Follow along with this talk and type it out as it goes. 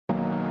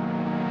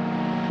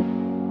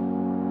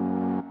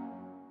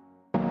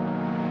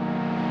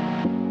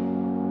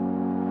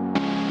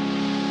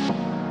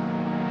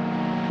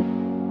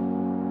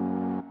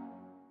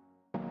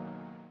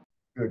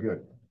Good,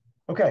 good.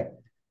 Okay.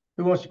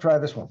 Who wants to try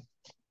this one?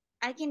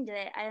 I can do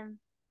it. I'm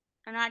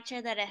not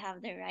sure that I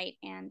have the right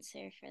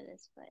answer for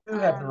this, You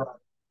but have the right.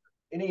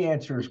 Any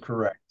answer is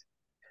correct.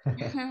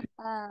 um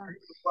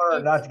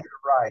Learn not it's to get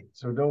it right,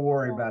 so don't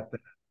worry about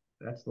that.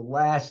 That's the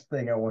last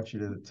thing I want you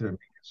to be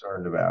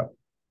concerned about.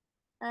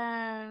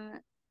 um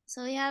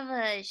so we have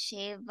a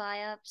shave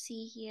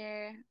biopsy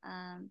here.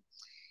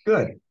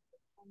 Good.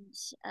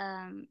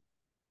 And,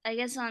 I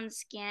guess on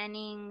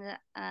scanning,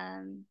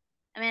 I mean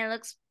it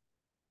looks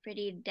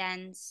pretty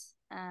dense.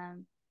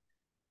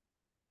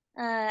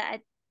 I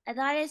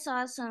thought I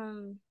saw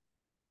some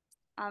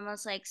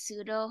almost like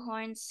pseudo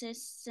horn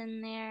cysts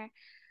in there.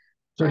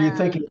 So do you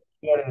think Um,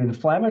 it's an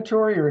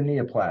inflammatory or a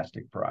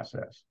neoplastic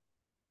process?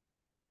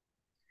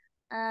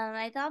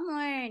 I thought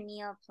more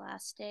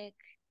neoplastic.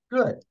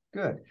 Good,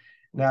 good.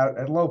 Now,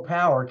 at low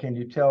power, can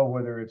you tell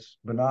whether it's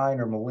benign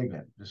or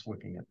malignant, just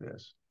looking at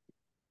this?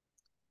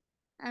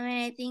 I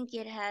mean, I think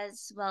it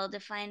has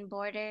well-defined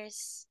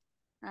borders.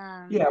 Yeah,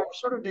 Um, we're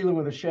sort of dealing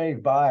with a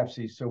shaved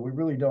biopsy, so we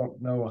really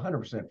don't know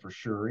 100% for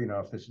sure,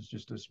 if this is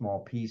just a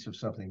small piece of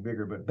something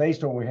bigger. But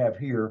based on what we have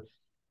here,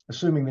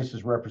 assuming this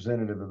is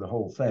representative of the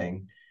whole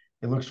thing,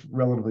 it looks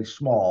relatively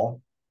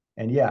small.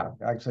 And yeah,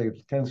 I'd say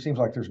it kind of seems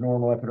like there's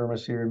normal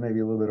epidermis here and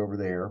maybe a little bit over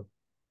there.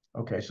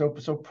 Okay, so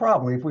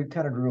probably if we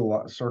kind of drew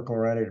a circle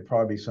around it, it'd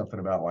probably be something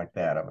about like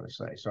that, I'm going to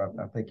say. So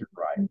I think you're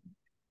right.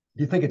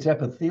 Do you think it's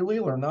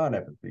epithelial or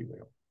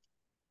non-epithelial?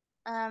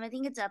 I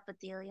think it's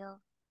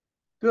epithelial.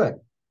 Good.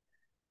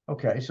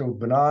 Okay, so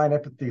benign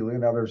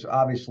epithelium. Now, there's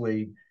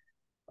obviously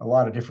a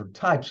lot of different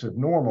types of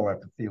normal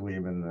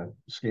epithelium in the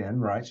skin,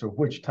 right? So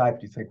which type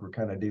do you think we're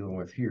kind of dealing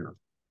with here?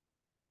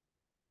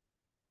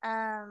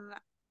 Um,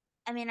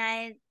 I mean,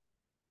 I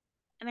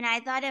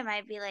thought it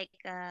might be like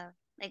a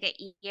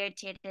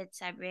irritated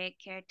seborrheic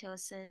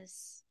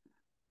keratosis.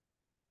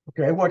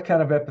 Okay, what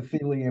kind of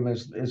epithelium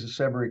is a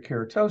seborrheic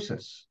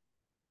keratosis?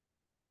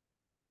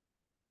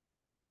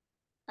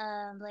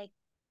 Um, like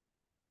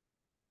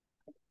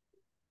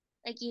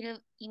you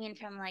mean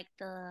from like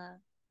the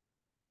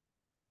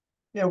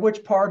Yeah,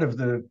 which part of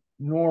the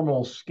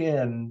normal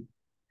skin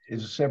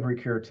is a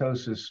seborrheic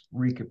keratosis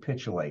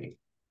recapitulating?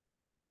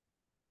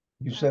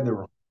 You said there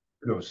um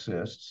were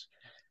pseudocysts.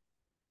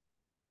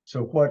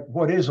 So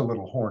what is a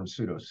little horn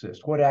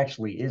pseudocyst? What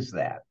actually is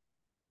that?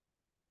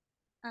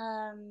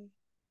 um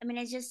I mean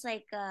it's just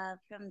like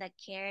from the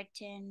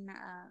keratin.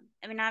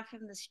 I mean not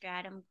from the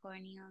stratum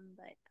corneum,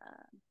 but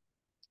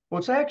Well,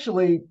 it's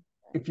actually,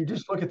 if you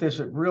just look at this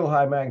at real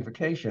high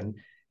magnification,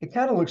 it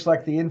kind of looks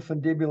like the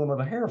infundibulum of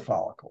a hair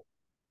follicle.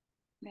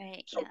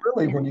 right, So yeah.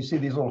 really, when you see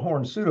these little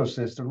horn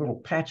pseudocysts, they're little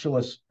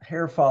patulous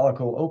hair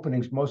follicle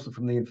openings, mostly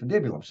from the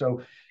infundibulum.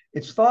 So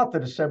it's thought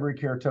that a seborrheic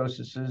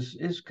keratosis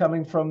is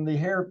coming from the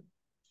hair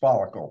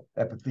follicle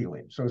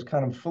epithelium. So it's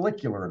kind of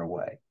follicular in a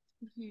way.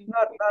 Hmm.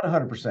 Not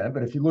 100%,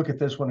 but if you look at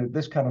this one,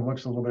 this kind of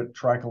looks a little bit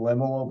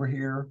tricholemal over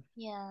here.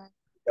 Yeah.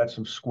 Got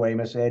some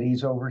squamous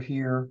eddies over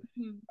here.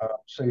 Hmm.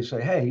 So you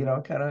say, hey,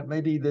 kind of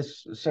maybe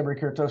this seborrheic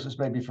keratosis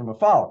may be from a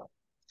follicle.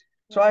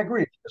 So I Yeah.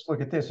 agree. Just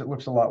look at this. It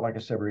looks a lot like a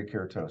seborrheic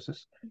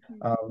keratosis.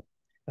 Hmm. Um,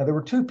 Now, there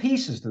were two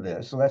pieces to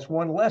this. So that's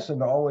one lesson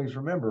to always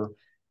remember.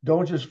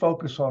 Don't just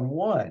focus on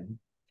one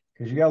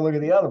because you got to look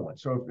at the other one.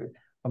 So if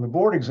on the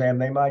board exam,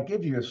 they might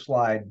give you a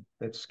slide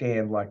that's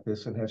scanned like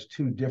this and has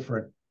two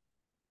different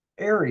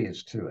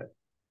areas to it.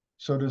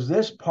 So does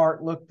this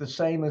part look the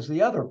same as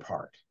the other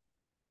part?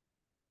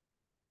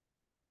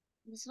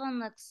 this one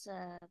looks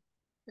uh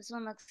this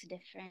one looks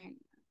different.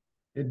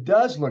 It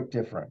does look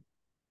different.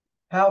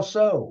 How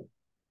so?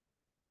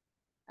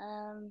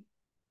 um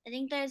I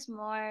think there's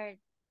more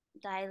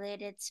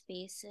dilated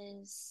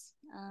spaces.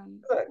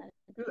 Good,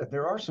 good.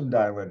 There are some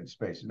dilated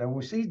spaces. Now, when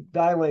we see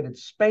dilated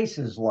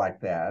spaces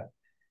like that,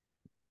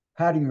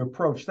 how do you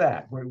approach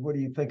that? What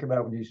do you think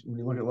about when you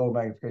look at low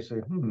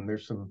magnification? Say,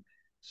 there's some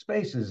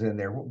spaces in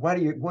there. What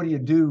do you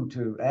do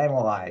to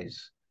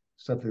analyze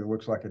something that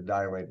looks like a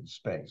dilated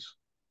space?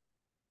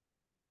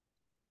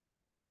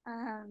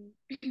 um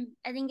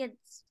I think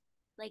it's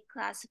like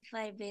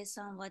classified based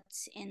on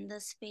what's in the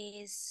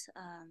space.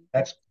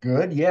 That's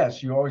good.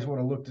 Yes, you always want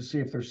to look to see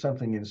if there's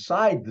something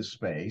inside the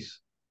space.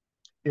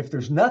 If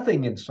there's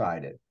nothing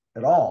inside it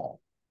at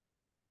all,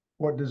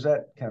 what does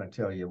that kind of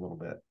tell you a little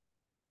bit?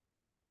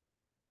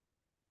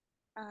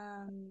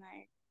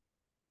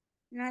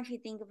 I don't know if you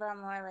think about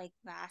more like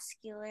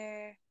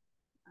vascular.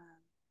 Um,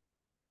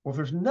 Well, if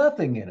there's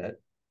nothing in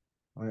it,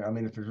 I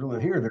mean, if there's really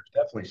yeah, here, there's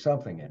definitely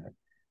something in it.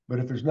 But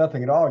if there's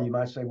nothing at all, you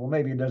might say, well,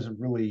 maybe it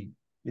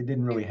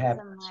didn't really it happen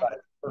doesn't inside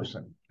matter. the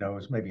person.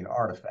 It's maybe an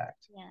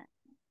artifact. Yeah.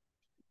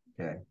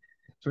 Okay.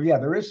 So yeah,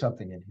 there is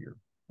something in here.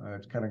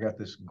 It's kind of got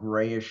this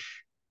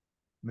grayish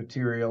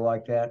material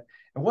like that.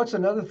 And what's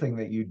another thing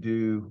that you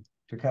do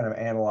to kind of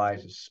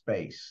analyze a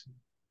space?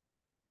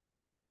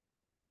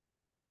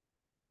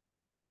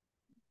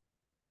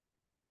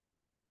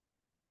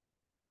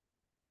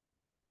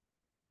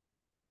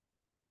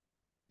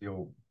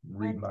 You'll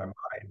read And my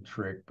mind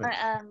trick, or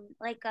but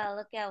like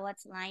look at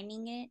what's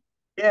lining it.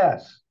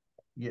 yes,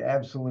 yeah,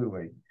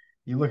 absolutely.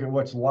 You look at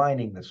what's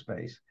lining the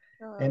space.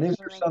 And is So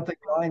there like something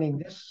lining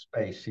this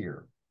space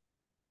here?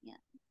 yeah.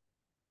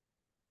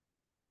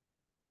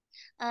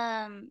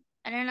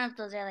 I don't know if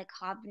those are like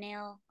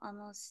hobnail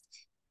almost.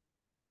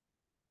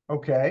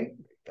 Okay.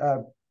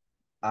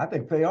 I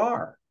think they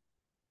are.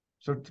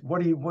 So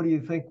what do you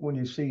think when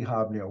you see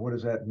hobnail? What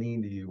does that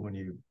mean to you when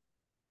you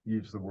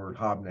use the word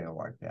hobnail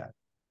like that?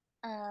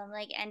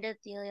 Like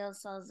endothelial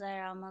cells that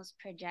are almost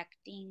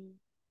projecting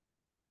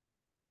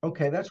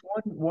Okay, into that's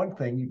one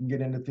thing. You can get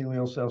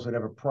endothelial cells that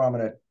have a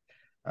prominent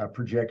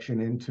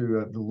projection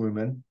into the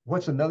lumen.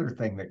 What's another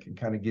thing that can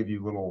kind of give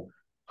you little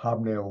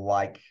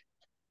hobnail-like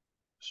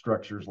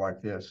structures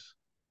like this?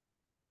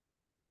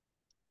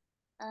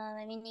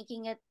 I mean you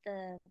can get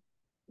the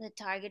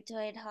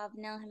targetoid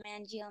hobnail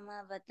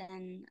hemangioma, but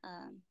then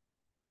I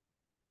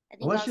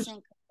Well, think let's also just, in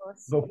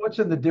Kaposi. but what's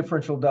in the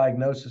differential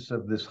diagnosis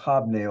of this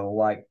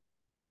hobnail-like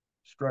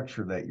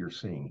structure that you're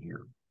seeing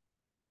here?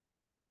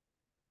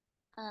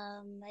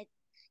 I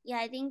yeah,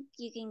 I think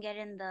you can get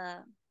in the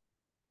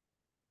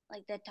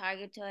like the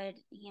targetoid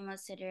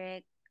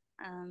hemocytic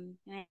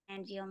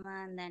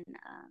hemangioma, and then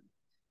I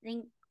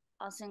think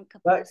also in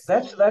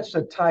Kaposi. That's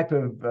a type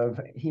of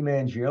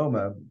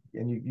hemangioma,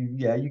 and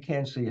yeah, you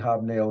can see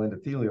hobnail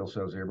endothelial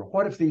cells here. But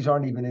what if these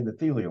aren't even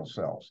endothelial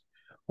cells?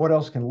 What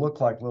else can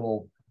look like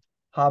little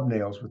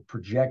hobnails with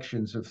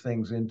projections of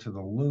things into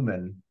the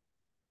lumen?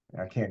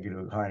 I can't get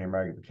a higher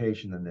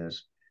magnification than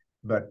this,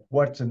 but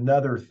what's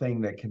another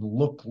thing that can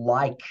look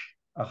like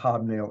a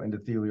hobnail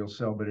endothelial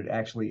cell, but it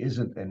actually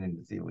isn't an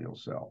endothelial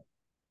cell?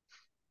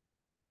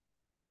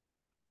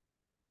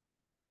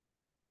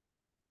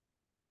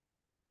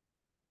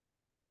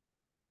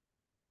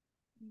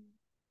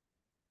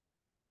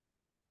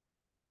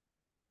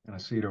 And I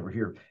see it over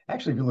here.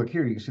 Actually, if you look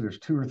here, you can see there's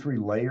 2 or 3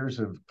 layers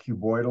of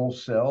cuboidal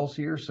cells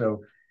here.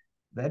 So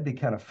that'd be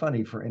kind of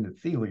funny for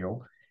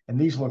endothelial. And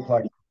these look Yeah.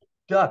 like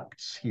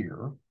ducts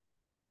here.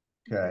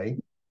 Okay.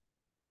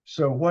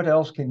 So what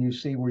else can you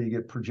see where you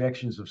get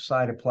projections of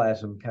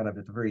cytoplasm kind of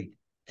at the very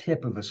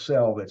tip of a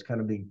cell that's kind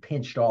of being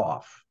pinched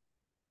off?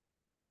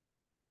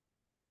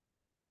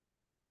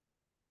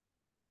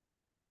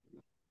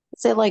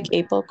 Is it like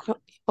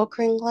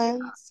apocrine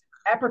glands?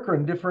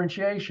 Apocrine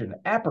differentiation.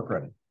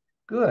 Apocrine.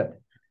 Good.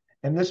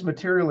 And this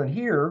material in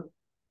here,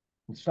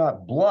 it's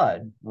not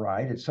blood,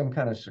 right? It's some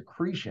kind of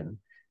secretion.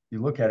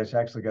 You look at it, it's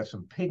actually got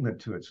some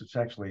pigment to it. So it's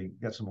actually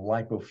got some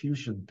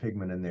lipofuscin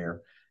pigment in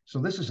there. So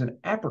this is an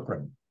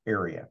apocrine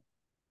area.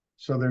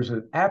 So there's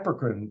an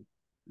apocrine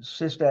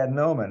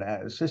cystadenoma,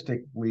 a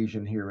cystic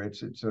lesion here.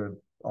 It's a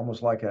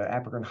almost like an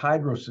apocrine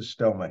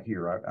hydrocystoma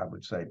here, I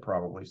would say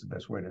probably is the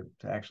best way to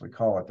actually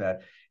call it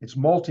that. It's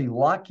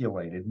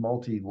multiloculated,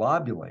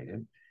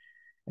 multilobulated.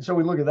 And so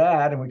we look at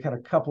that and we kind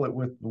of couple it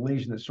with the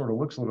lesion that sort of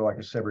looks a little like a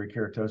seborrheic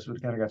keratosis, but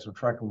it's kind of got some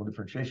trichomal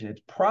differentiation.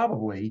 It's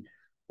probably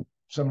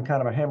some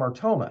kind of a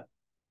hamartoma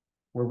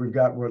where we've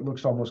got what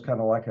looks almost kind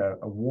of like a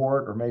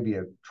wart or maybe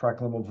a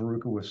trichomal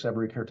verruca with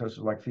seborrheic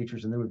keratosis-like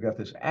features. And then we've got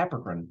this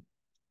apocrine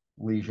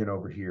lesion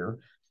over here.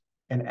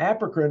 And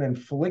apocrine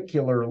and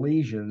follicular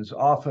lesions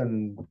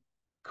often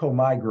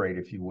co-migrate,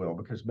 if you will,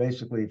 because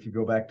basically if you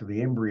go back to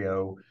the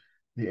embryo,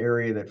 the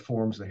area that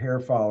forms the hair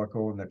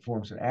follicle and that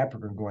forms an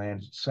apocrine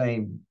gland,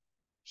 same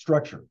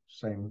structure,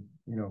 same,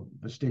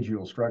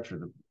 vestigial structure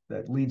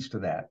that leads to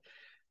that.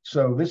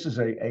 So this is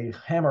a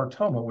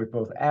hamartoma with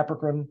both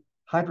apocrine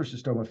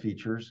hypersystoma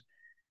features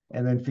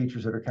and then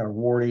features that are kind of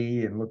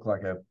warty and look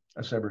like a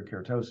seborrheic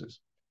keratosis.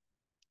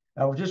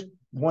 Now, just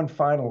one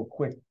final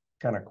quick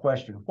kind of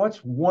question. What's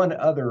one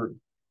other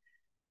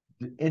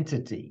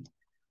entity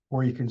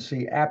where you can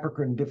see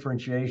apocrine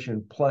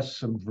differentiation plus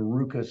some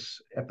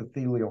verrucous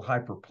epithelial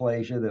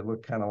hyperplasia that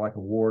look kind of like a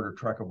wart or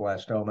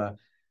trichoblastoma,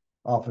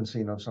 often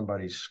seen on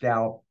somebody's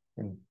scalp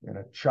in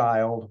a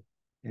child?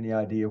 Any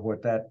idea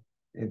what that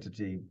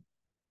entity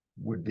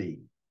would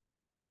be?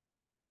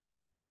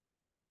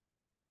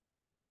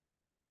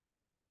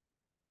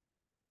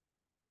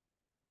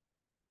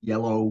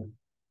 Yellow,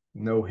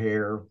 no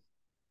hair.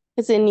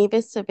 Is it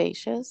nevus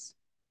sebaceous?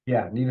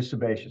 Yeah, nevus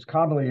sebaceous.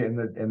 Commonly, and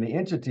the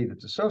entity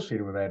that's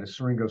associated with that is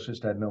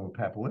syringocystadenoma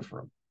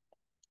papilliferum.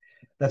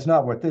 That's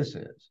not what this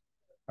is,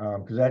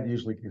 because that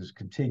usually is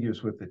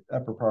contiguous with the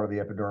upper part of the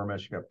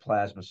epidermis. You got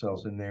plasma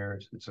cells in there.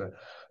 It's a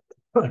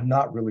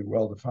not really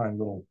well-defined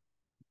little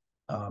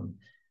um,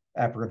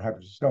 apocrine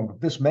hypersystoma.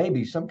 But this may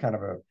be some kind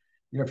of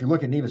if you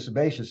look at nevus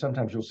sebaceous,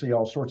 sometimes you'll see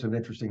all sorts of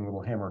interesting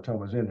little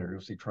hamartomas in there.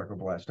 You'll see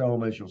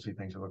trichoblastomas. You'll see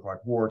things that look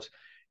like warts.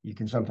 You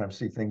can sometimes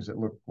see things that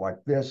look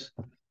like this.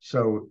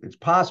 So it's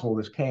possible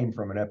this came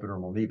from an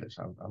epidermal nevus.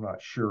 I'm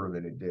not sure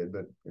that it did,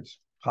 but it's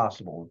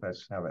possible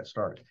that's how that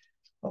started.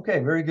 Okay,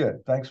 very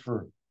good. Thanks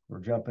for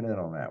jumping in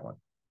on that one.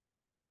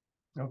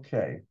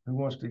 Okay, who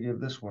wants to give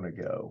this one a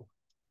go?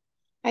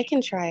 I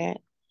can try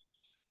it.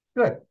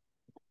 Good.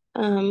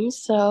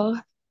 So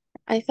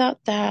I thought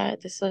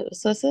that this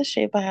is a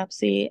shave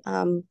biopsy.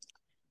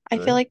 I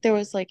feel Good. like there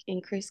was like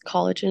increased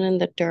collagen in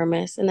the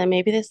dermis, and then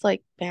maybe this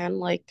like band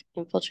like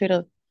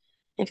infiltrative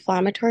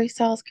inflammatory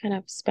cells kind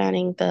of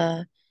spanning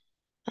the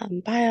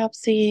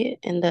biopsy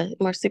in the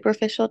more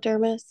superficial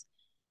dermis.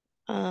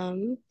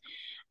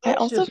 I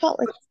also felt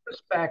like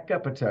let's back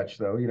up a touch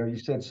though. You know, you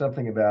said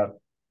something about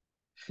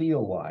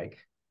feel like.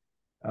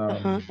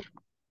 uh-huh.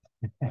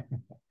 Um,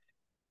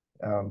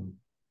 um,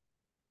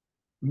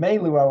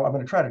 Mainly, well, I'm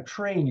going to try to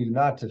train you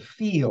not to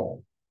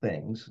feel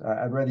things.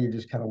 I'd rather you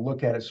just kind of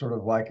look at it sort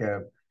of like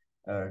a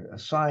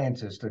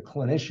scientist, a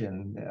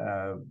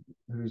clinician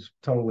who's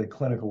totally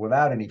clinical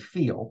without any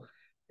feel.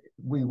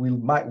 We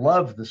might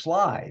love the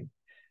slide,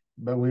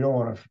 but we don't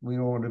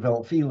want to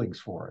develop feelings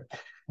for it.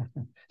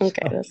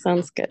 Okay, so that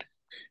sounds good.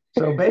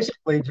 so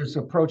basically, just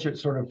approach it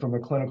sort of from a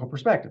clinical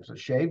perspective. So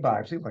shave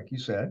biopsy, like you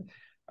said.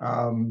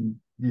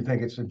 Do you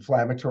think it's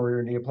inflammatory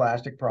or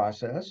neoplastic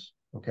process?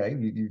 Okay,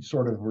 you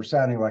sort of were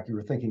sounding like you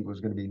were thinking it was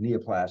going to be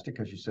neoplastic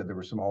because you said there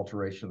was some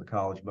alteration of the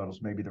collagen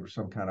bundles. Maybe there was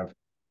some kind of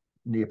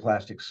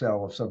neoplastic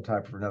cell of some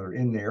type or another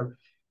in there.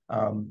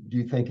 Do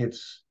you think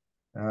it's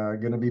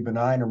going to be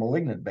benign or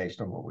malignant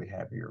based on what we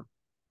have here?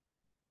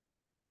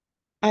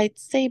 I'd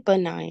say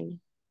benign.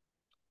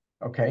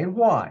 Okay, and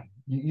why?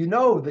 You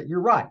know that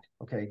you're right.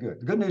 Okay,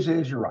 good. The good news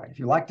is you're right. If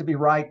you like to be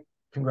right,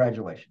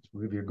 congratulations.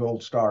 We'll give you a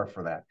gold star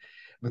for that.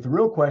 But the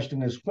real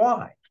question is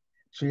why?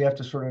 So you have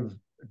to sort of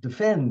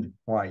defend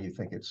why you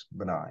think it's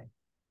benign.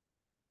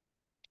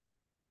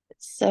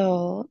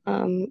 So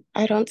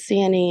I don't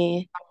see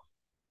any,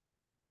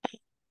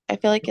 I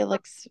feel like it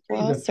looks See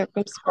well the cardinal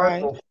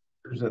circumscribed.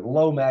 features at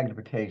low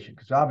magnification,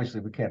 because obviously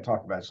we can't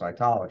talk about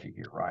cytology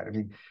here, right? I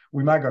mean,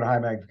 we might go to high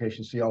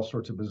magnification, see all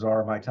sorts of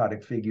bizarre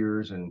mitotic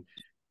figures and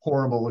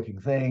horrible looking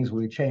things.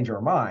 We change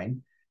our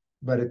mind.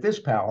 But at this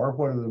power,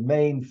 what are the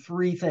main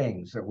three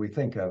things that we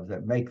think of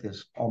that make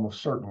this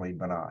almost certainly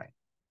benign?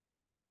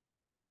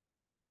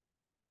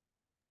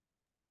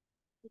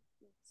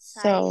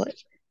 So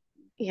Size.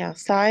 yeah,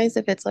 size,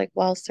 if it's like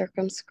well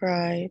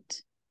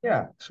circumscribed.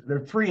 Yeah, so there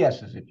are three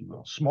S's, if you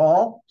will.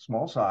 Small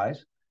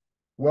size,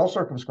 well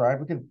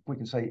circumscribed. We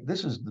can say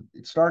this is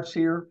it starts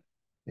here,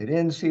 it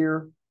ends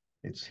here,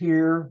 it's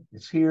here,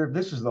 it's here.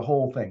 This is the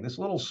whole thing. This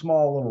little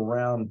small little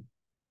round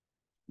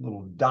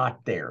little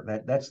dot there.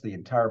 That's the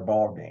entire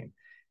ball game.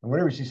 And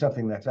whenever you see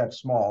something that's that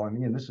small, and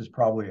again, this is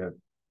probably a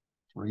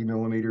 3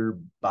 millimeter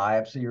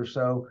biopsy or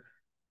so.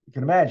 You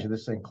can imagine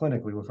this thing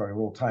clinically looks like a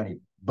little tiny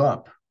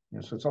bump.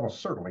 So it's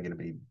almost certainly going to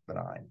be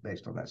benign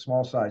based on that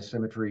small size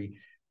symmetry.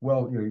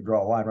 Well, you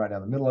draw a line right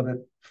down the middle of it,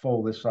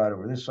 fold this side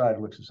over this side,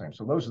 it looks the same.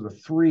 So those are the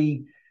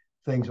three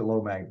things at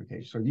low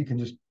magnification. So you can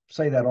just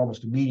say that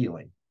almost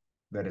immediately,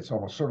 that it's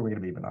almost certainly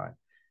going to be benign.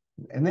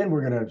 And then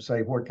we're going to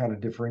say what kind of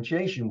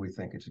differentiation we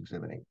think it's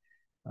exhibiting.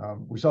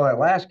 We saw that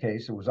last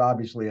case, it was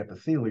obviously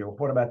epithelial.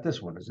 What about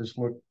this one? Does this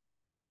look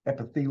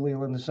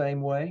epithelial in the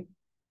same way?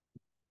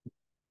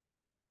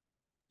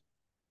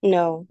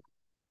 No.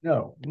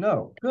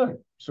 No, good.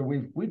 So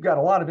we've got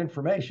a lot of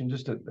information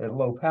just at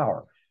low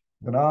power.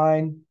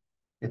 Benign,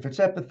 if it's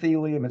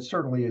epithelium, it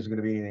certainly isn't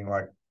going to be anything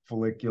like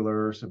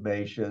follicular,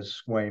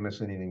 sebaceous,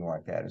 squamous, anything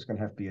like that. It's going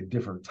to have to be a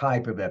different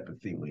type of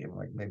epithelium,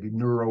 like maybe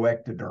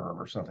neuroectoderm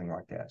or something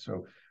like that.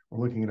 So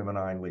we're looking at a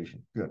benign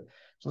lesion. Good.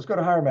 So let's go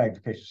to higher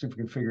magnification, see if we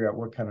can figure out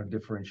what kind of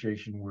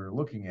differentiation we're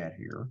looking at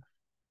here.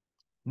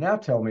 Now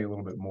tell me a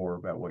little bit more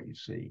about what you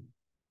see.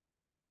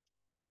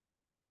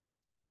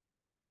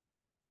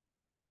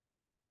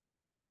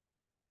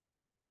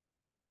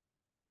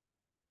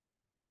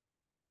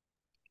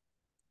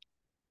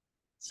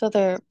 So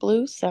they're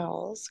blue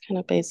cells, kind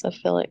of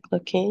basophilic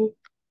looking.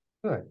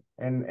 Good.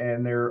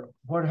 And they're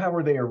how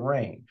are they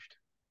arranged?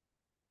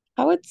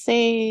 I would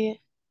say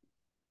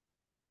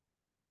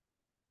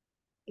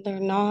they're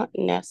not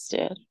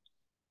nested.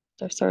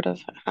 They're sort of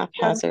Yeah, not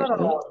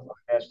haphazardly. all of them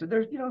are nested.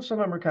 There's, some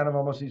of them are kind of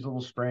almost these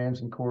little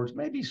strands and cords.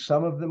 Maybe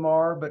some of them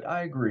are, but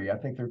I agree. I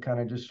think they're kind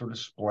of just sort of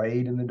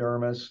splayed in the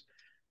dermis.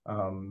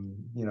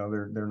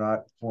 They're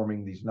not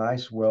forming these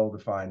nice,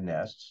 well-defined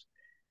nests.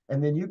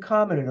 And then you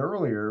commented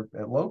earlier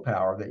at low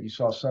power that you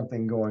saw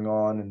something going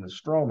on in the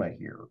stroma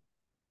here.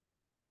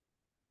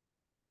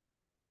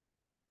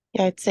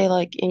 Yeah, I'd say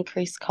like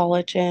increased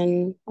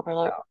collagen, or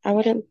like, I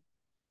wouldn't,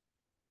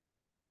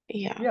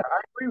 yeah. Yeah, I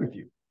agree with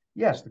you.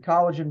 Yes, the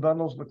collagen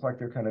bundles look like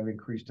they're kind of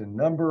increased in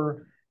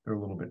number. They're a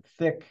little bit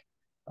thick.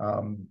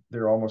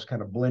 They're almost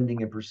kind of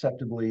blending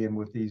imperceptibly in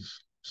with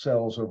these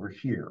cells over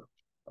here.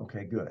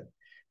 Okay, good.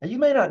 Now, you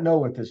may not know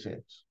what this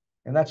is,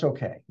 and that's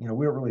okay. We don't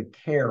really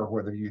care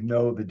whether you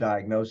know the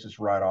diagnosis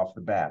right off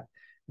the bat.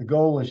 The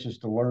goal is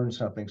just to learn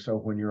something so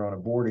when you're on a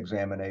board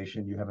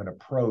examination, you have an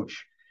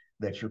approach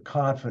that you're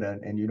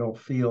confident and you don't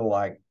feel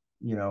like,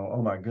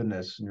 oh my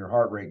goodness, and your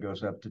heart rate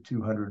goes up to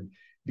 200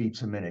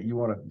 beats a minute. You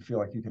want to feel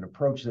like you can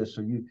approach this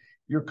so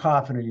you're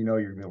confident you're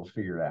going to be able to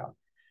figure it out.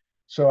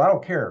 So I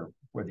don't care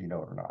whether you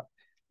know it or not,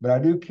 but I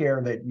do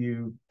care that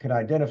you can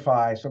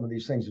identify some of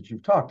these things that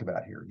you've talked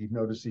about here. You've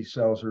noticed these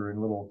cells are in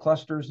little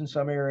clusters in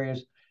some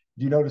areas.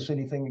 Do you notice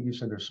anything that you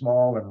said they're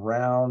small and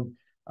round?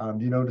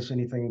 Do you notice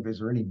anything? Is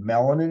there any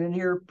melanin in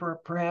here,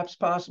 perhaps,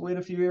 possibly in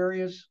a few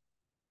areas?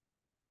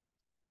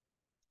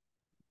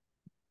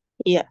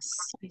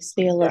 Yes, I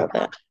see a Yeah, little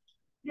bit.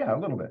 yeah, a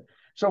little bit.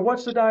 So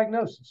what's the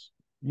diagnosis?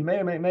 You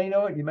may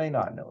know it, you may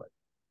not know it.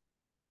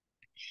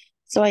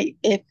 So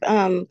if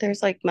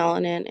there's like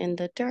melanin in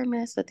the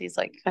dermis with these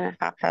like kind of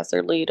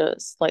haphazardly to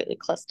slightly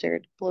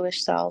clustered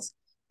bluish cells,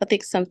 I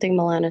think something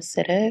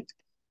melanocytic.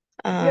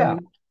 Yeah.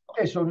 Um,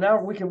 Okay, so now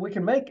we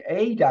can make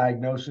a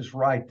diagnosis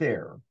right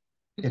there.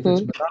 If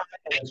it's mhm. benign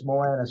and it's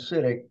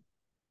melanocytic,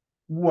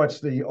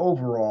 what's the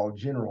overall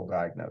general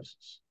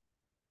diagnosis?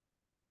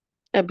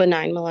 A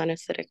benign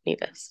melanocytic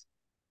nevus.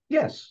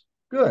 Yes,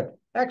 good,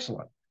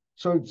 excellent.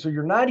 So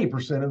you're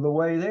 90% of the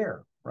way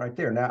there, right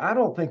there. Now, I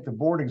don't think the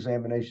board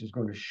examination is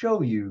going to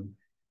show you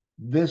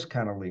this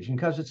kind of lesion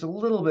because it's a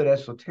little bit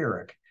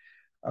esoteric,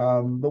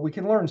 but we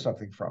can learn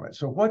something from it.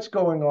 So what's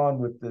going on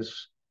with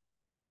this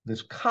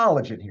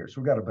collagen here? So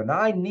we've got a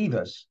benign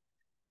nevus,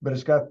 but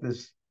it's got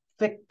this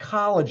thick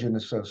collagen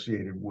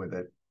associated with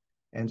it.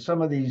 And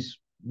some of these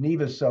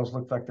nevus cells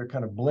look like they're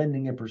kind of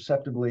blending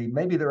imperceptibly.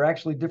 Maybe they're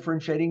actually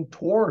differentiating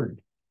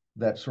toward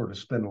that sort of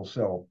spindle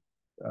cell,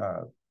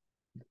 uh,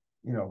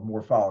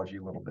 morphology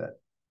a little bit.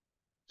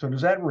 So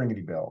does that ring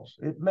any bells?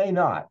 It may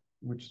not,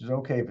 which is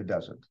okay if it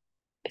doesn't.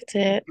 Is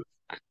it?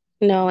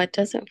 No, it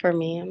doesn't for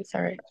me. I'm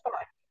sorry.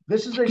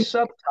 This is a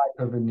subtype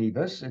of a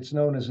nevus. It's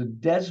known as a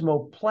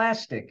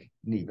desmoplastic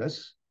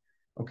nevus.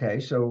 Okay,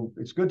 so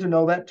it's good to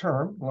know that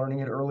term, learning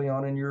it early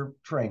on in your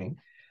training.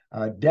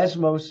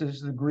 Desmos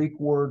is the Greek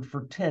word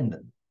for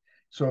tendon.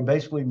 So it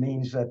basically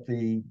means that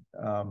the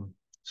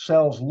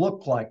cells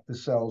look like the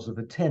cells of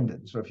a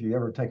tendon. So if you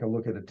ever take a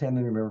look at a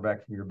tendon, remember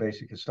back from your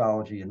basic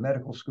histology in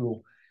medical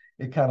school,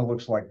 it kind of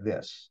looks like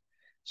this.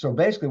 So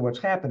basically what's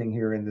happening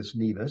here in this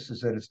nevus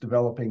is that it's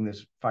developing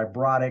this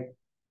fibrotic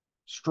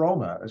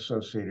stroma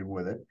associated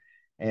with it,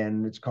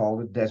 and it's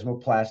called a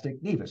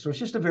desmoplastic nevus. So it's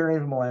just a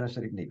variant of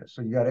melanocytic nevus.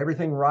 So you got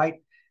everything right.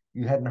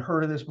 You hadn't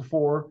heard of this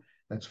before.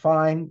 That's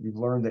fine. You've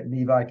learned that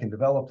nevi can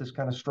develop this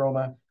kind of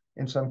stroma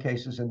in some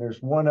cases. And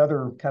there's one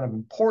other kind of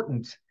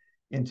important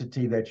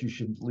entity that you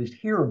should at least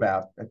hear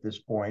about at this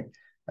point,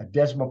 a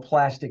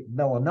desmoplastic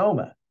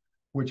melanoma,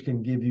 which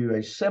can give you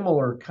a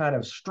similar kind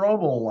of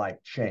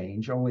stromal-like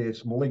change, only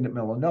it's malignant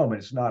melanoma.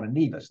 It's not a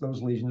nevus.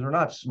 Those lesions are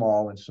not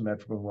small and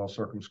symmetrical and well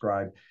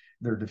circumscribed.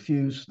 They're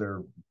diffuse,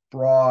 they're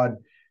broad.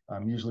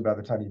 Usually by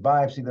the time you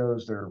biopsy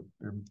those, they're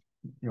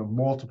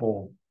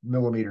multiple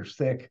millimeters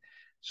thick.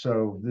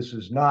 So this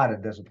is not a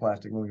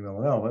desmoplastic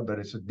melanoma, but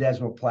it's a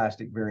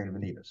desmoplastic variant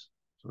of a nevus.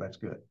 So that's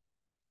good.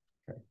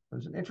 Okay,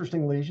 there's an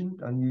interesting lesion,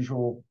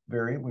 unusual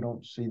variant. We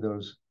don't see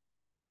those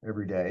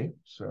every day,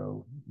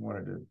 so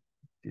wanted to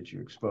get you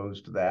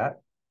exposed to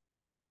that.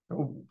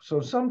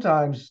 So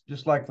sometimes,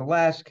 just like the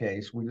last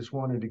case, we just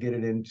wanted to get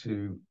it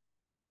into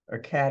a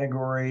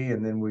category,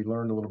 and then we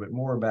learned a little bit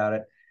more about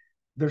it.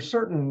 There's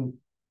certain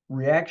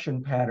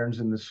reaction patterns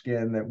in the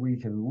skin that we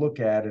can look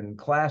at and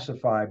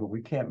classify, but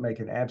we can't make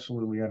an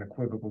absolutely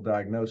unequivocal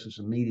diagnosis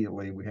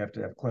immediately. We have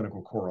to have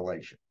clinical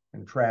correlation.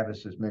 And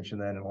Travis has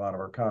mentioned that in a lot of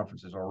our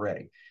conferences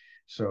already.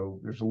 So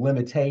there's a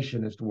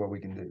limitation as to what we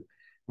can do.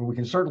 But we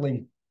can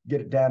certainly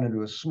get it down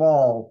into a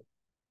small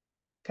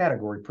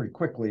category pretty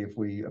quickly if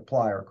we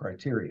apply our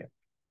criteria.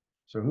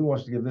 So who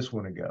wants to give this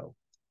one a go?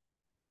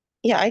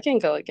 Yeah, I can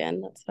go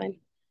again. That's fine.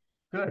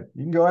 Good.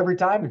 You can go every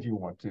time if you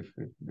want to.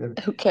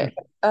 Okay.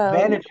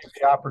 Advantage of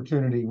the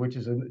opportunity, which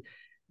is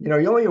you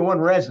only have one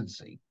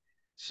residency,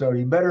 so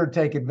you better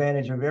take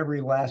advantage of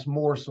every last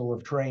morsel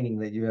of training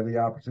that you have the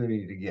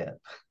opportunity to get.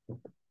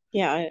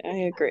 Yeah,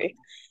 I agree.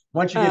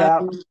 Once you get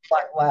out,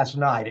 like last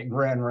night at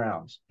Grand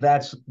Rounds,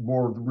 that's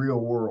more the real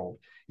world.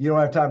 You don't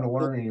have time to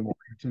learn anymore.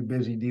 You're too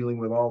busy dealing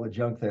with all the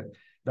junk that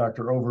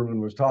Dr.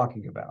 Overman was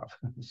talking about.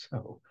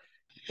 So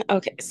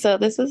Okay, so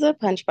this is a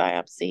punch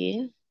biopsy.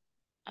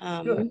 good.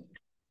 Um, What's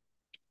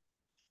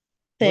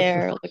the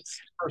there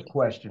looks first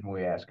question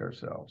we ask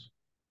ourselves?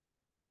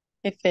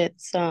 if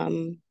it's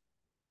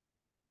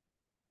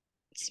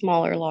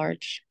small or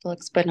large,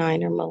 looks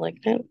benign or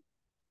malignant.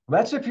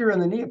 That's if you're in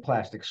the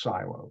neoplastic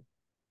silo.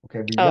 Okay,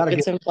 but you Oh, got if to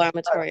it's get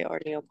inflammatory or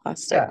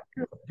neoplastic.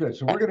 yeah, good.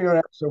 So Okay. we're going to go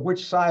down. So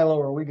which silo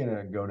are we going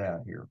to go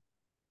down here?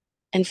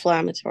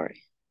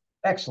 Inflammatory.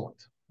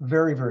 Excellent.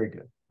 Very, very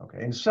good.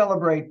 Okay, and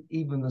celebrate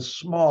even the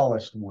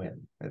smallest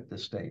win at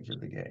this stage of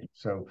the game.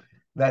 So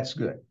that's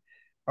good.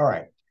 All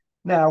right.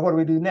 Now, what do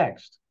we do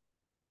next?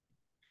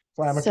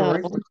 So,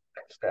 Inflammatory. What's the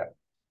next step?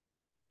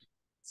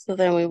 so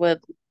then we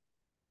would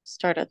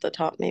start at the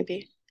top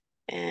maybe.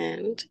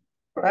 And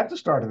We have to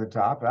start at the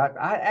top.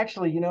 I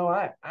actually,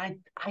 I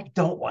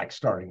don't like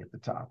starting at the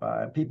top.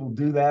 People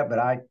do that, but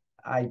I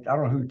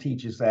don't know who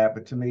teaches that,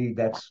 but to me,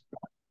 that's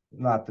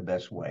not the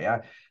best way.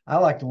 I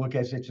like to look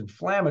at it's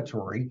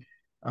inflammatory.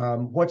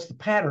 What's the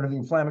pattern of the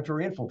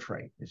inflammatory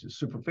infiltrate? Is it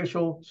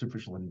superficial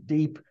and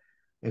deep?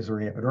 Is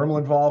there any epidermal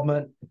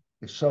involvement?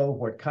 If so,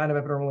 what kind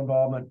of epidermal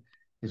involvement?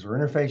 Is there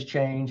interface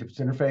change? If it's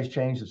interface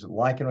change, is it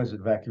lichen or is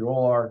it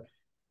vacuolar?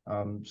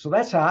 So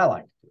that's how I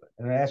like to do it.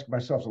 And I ask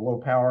myself at low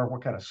power,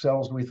 what kind of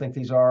cells do we think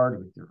these are?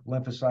 Do we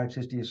lymphocytes,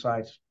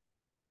 histiocytes?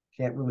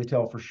 Can't really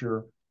tell for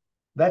sure.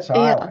 That's how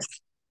I like yes.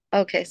 it.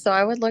 Okay, so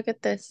I would look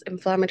at this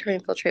inflammatory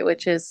infiltrate,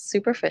 which is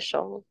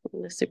superficial, the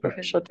Good.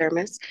 superficial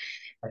dermis,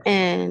 Excellent.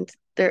 and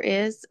there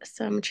is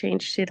some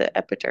change to the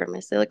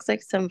epidermis. It looks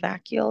like some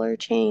vacuolar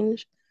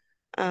change,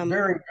 um,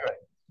 Very good.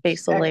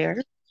 basal Excellent.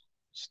 layer.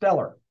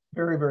 Stellar.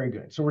 Very, very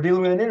good. So we're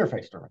dealing with an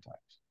interface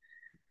dermatitis.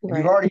 And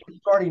Right.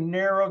 you've already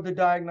narrowed the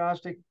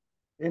diagnostic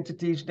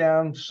entities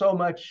down so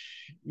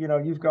much,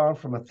 you've gone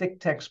from a thick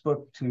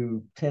textbook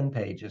to 10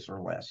 pages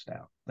or less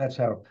now. That's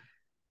how,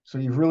 so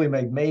you've really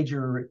made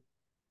major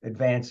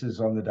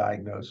advances on the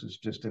diagnosis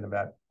just in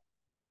about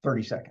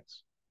 30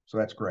 seconds. So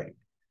that's great.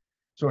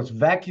 So it's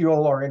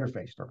vacuolar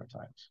interface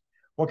dermatitis.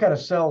 What kind of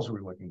cells are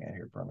we looking at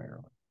here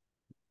primarily?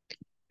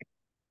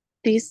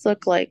 These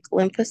look like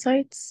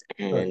lymphocytes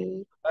Good.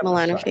 and Lymphocyte.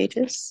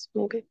 melanophages,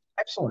 maybe.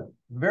 Excellent.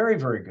 Very,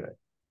 very good.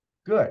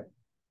 Good.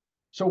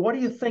 So what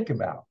do you think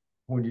about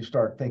when you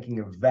start thinking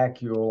of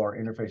vacuolar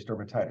interface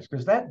dermatitis?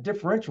 Because that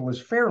differential is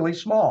fairly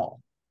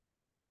small.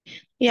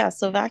 Yeah,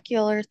 so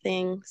vacuolar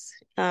things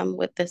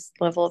with this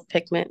level of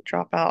pigment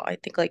dropout, I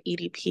think like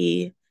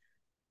EDP.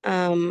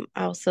 I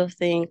also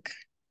think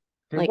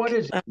Okay, what like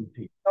is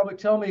EDP?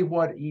 Tell me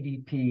what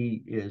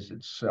EDP is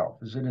itself.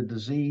 Is it a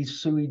disease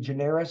sui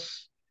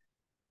generis?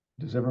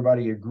 Does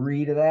everybody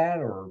agree to that?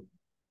 Or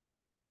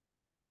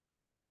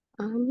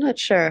I'm not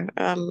sure.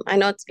 I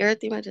know it's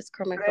erythema good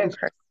dyschromicum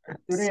answer. Good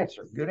persistens.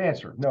 answer. Good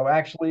answer. No,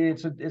 actually,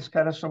 it's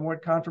kind of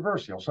somewhat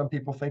controversial. Some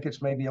people think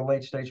it's maybe a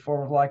late stage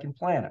form of lichen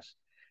planus.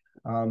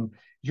 Um,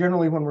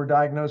 Generally, when we're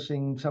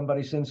diagnosing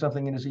somebody sends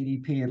something in as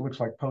EDP, it looks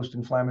like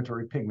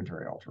post-inflammatory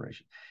pigmentary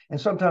alteration. And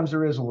sometimes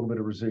there is a little bit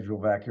of residual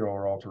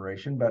vacuolar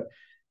alteration, but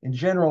in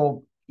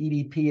general,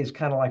 EDP is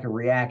kind of like a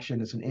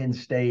reaction. It's an end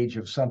stage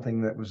of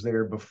something that was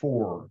there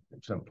before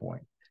at some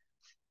point.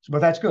 So, but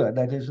that's good.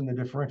 That is in the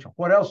differential.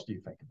 What else do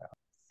you think about?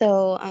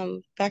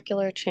 So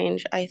vacuolar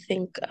change, I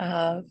think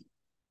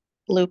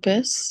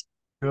lupus.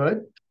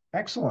 Good.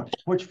 Excellent.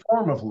 Which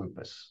form of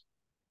lupus?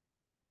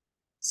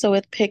 So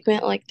with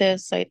pigment like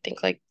this, I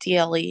think like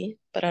DLE,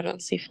 but I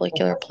don't see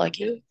follicular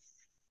plugging.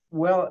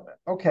 Well,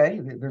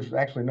 okay. There's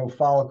actually no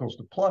follicles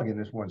to plug in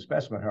this one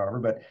specimen, however,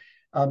 but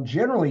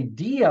generally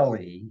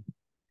DLE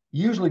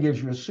usually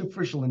gives you a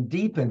superficial and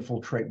deep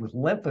infiltrate with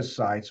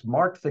lymphocytes,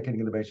 marked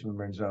thickening of the basal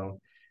membrane zone,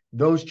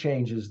 those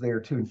changes there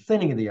too, and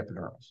thinning of the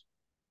epidermis.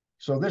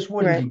 So this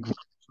wouldn't Right. be great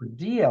for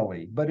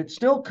DLE, but it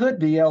still could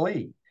be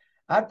LE.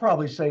 I'd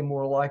probably say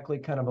more likely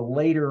kind of a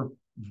later,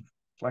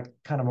 like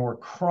kind of more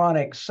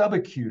chronic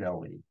subacute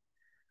LE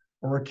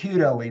or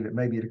acute LE that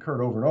maybe it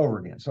occurred over and over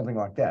again, something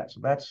like that.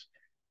 So that's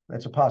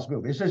a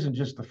possibility. This isn't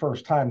just the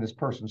first time this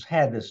person's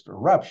had this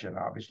eruption,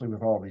 obviously,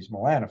 with all these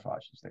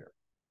melanophages there.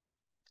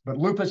 But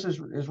lupus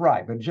is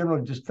right. But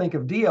generally, just think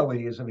of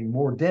DLE as having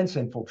more dense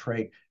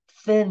infiltrate,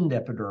 thinned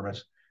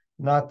epidermis,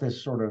 not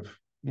this sort of,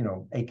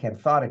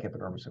 acanthotic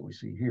epidermis that we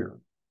see here.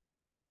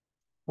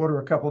 What are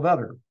a couple of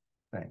other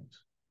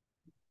things?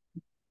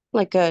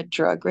 Like a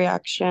drug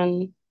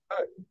reaction.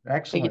 Good. We could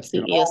Excellent.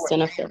 see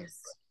eosinophils.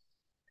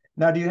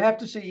 Now, do you have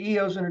to see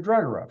EOs in a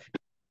drug eruption?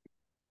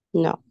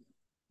 No.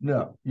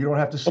 No, you don't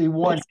have to see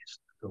one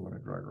eosinophil in a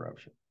drug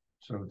eruption.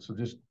 So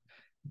just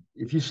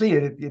if you see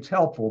it, it's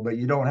helpful, but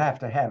you don't have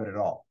to have it at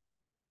all.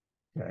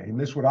 Okay, and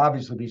this would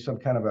obviously be some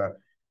kind of a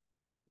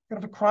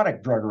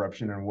chronic drug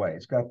eruption in a way.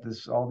 It's got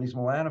all these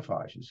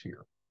melanophages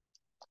here.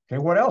 Okay,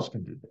 what else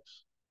can do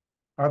this?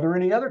 Are there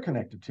any other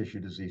connective tissue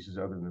diseases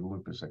other than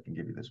lupus that can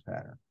give you this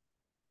pattern?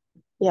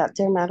 Yeah,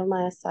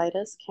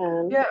 dermatomyositis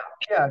can. Yeah,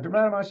 yeah,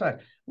 dermatomyositis.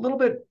 A little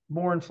bit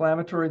more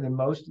inflammatory than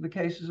most of the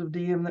cases of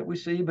DM that we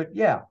see, but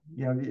yeah,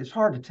 it's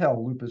hard to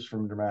tell lupus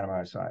from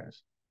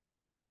dermatomyositis.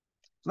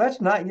 So that's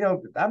not,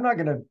 I'm not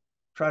going to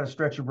try to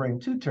stretch your brain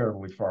too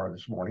terribly far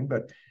this morning,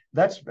 but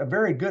that's a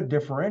very good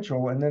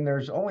differential. And then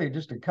there's only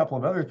just a couple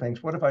of other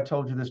things. What if I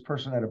told you this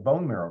person had a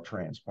bone marrow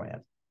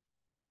transplant?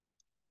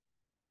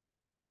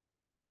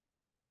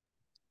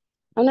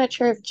 I'm not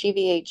sure if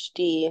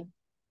GVHD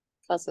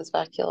causes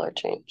vacuolar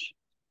change.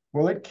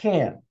 Well, it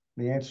can.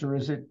 The answer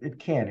is it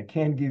can. It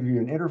can give you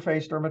an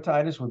interface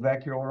dermatitis with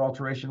vacuolar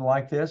alteration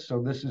like this.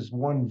 So this is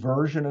one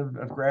version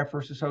of graft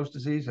versus host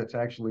disease. That's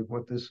actually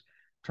what this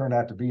turned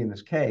out to be in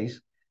this case.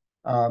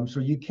 So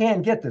you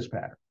can get this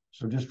pattern.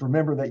 So just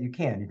remember that you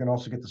can. You can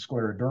also get the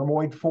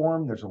sclerodermoid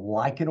form. There's a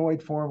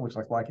lichenoid form, looks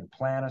like lichen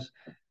planus.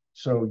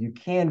 So you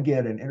can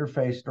get an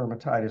interface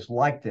dermatitis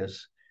like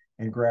this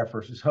in graft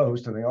versus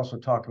host. And they also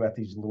talk about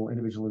these little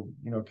individual,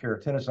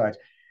 keratinocytes.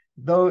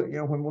 Though,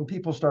 when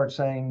people start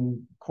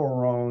saying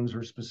corones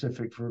are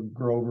specific for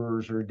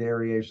Grovers or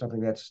Derrier or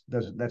something,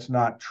 that's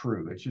not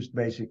true. It's just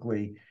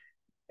basically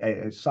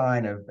a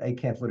sign of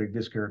acantholytic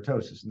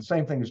dyskeratosis. And the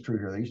same thing is true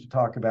here. They used to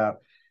talk about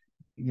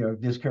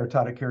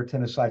dyskeratotic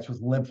keratinocytes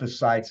with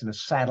lymphocytes and a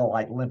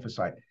satellite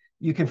lymphocyte.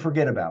 You can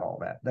forget about all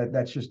that.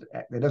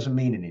 That doesn't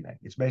mean anything.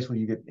 It's basically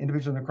you get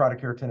individual necrotic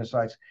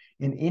keratinocytes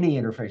in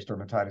any interface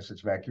dermatitis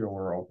that's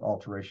vacuolar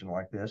alteration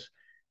like this.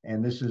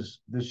 And this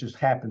just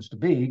happens to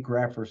be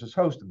graft versus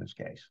host in this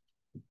case.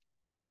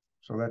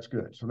 So that's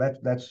good. So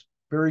that's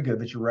very good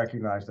that you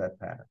recognize that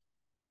pattern.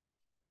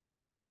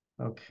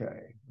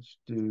 Okay, let's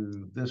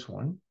do this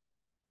one.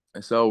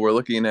 So we're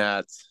looking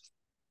at,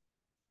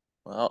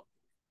 well,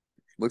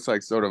 looks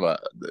like sort of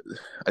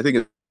I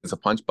think it's a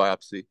punch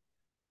biopsy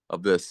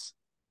of this.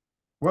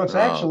 Well, it's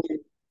actually,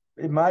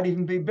 it might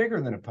even be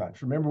bigger than a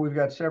punch. Remember, we've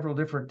got several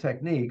different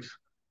techniques.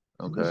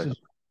 So this Okay. is,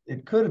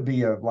 it could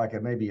be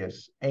maybe a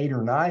 8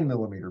 or 9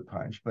 millimeter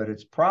punch, but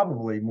it's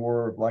probably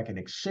more like an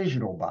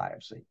excisional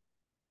biopsy.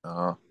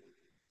 Uh,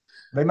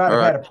 They might all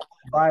have right. had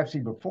a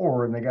biopsy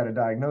before and they got a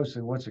diagnosis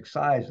and what's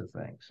excise the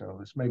thing. So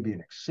this may be an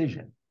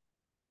excision.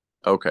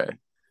 Okay.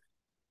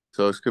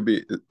 So this could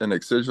be an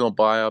excisional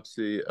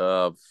biopsy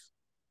of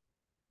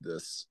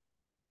this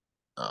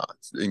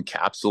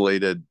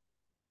encapsulated,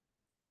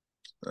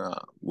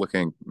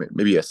 looking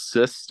maybe a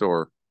cyst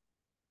or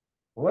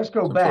Well, let's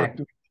go some sort back.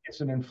 of. It's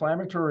an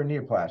inflammatory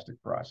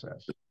neoplastic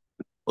process.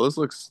 Well, this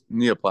looks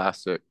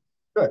neoplastic.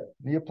 Good,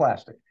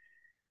 neoplastic.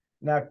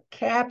 Now,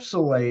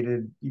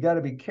 capsulated, you got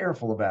to be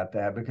careful about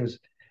that because,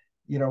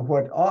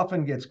 what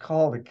often gets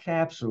called a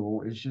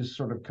capsule is just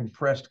sort of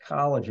compressed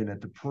collagen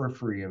at the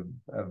periphery of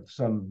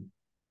some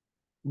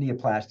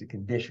neoplastic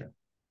condition.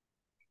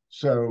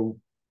 So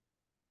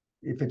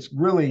if it's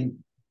really,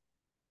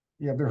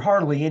 there are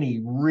hardly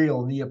any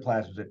real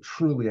neoplasms that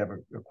truly have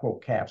a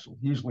quote capsule.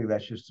 Usually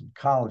that's just some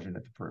collagen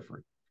at the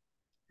periphery.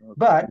 Okay.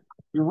 But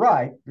you're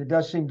right. It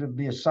does seem to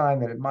be a sign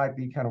that it might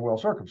be kind of well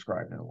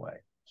circumscribed in a way.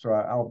 So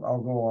I'll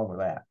go along with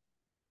that.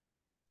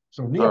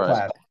 So All right.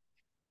 neoplasm,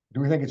 do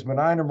we think it's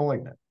benign or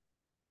malignant?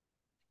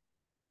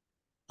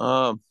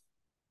 Um,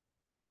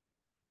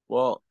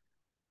 well,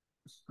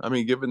 I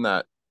mean, given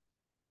that,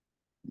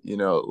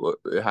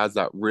 it has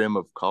that rim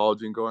of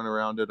collagen going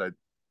around it,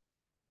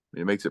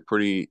 it makes it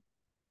pretty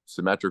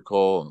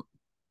symmetrical.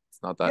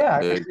 It's not that Yeah,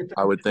 big.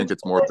 I would think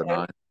it's more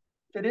benign.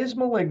 if it is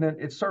malignant,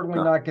 it's certainly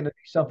No. not going to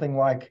be something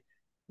like,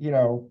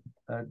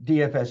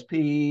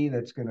 DFSP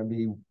that's going to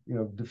be,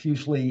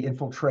 diffusely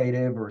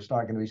infiltrative, or it's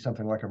not going to be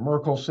something like a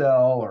Merkel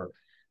cell or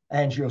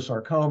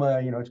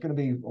angiosarcoma. It's going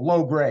to be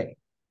low grade.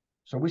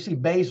 So we see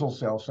basal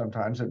cells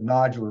sometimes, a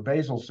nodular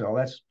basal cell.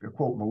 That's a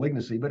quote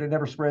malignancy, but it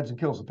never spreads and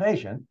kills the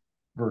patient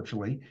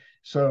virtually.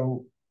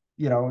 So,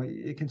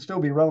 it can still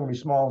be relatively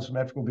small and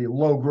symmetrical, be a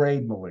low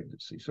grade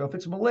malignancy. So if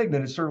it's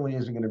malignant, it certainly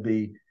isn't going to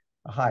be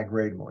a high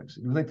grade malignancy.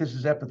 Do you think this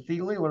is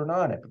epithelial or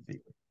non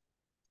epithelial?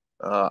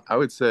 I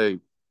would say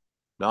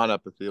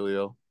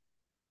non-epithelial.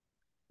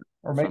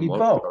 Or From maybe look.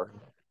 both?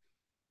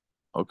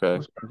 Okay.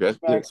 I guess,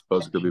 yeah, I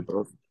suppose it could be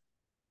both.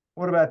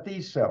 What about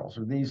these cells?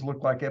 Do these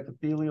look like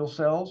epithelial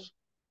cells?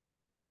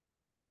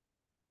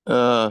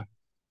 I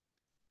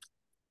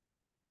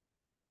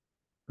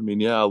mean,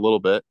 yeah, a little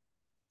bit.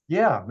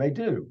 Yeah, they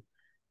do.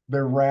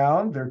 They're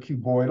round, they're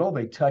cuboidal,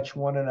 they touch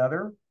one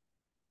another.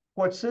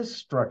 What's this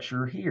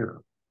structure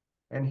here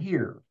and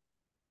here?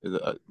 Is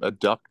it a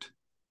duct?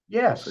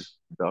 Yes, like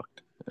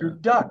duct. your Yeah.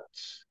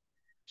 ducts.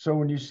 So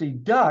when you see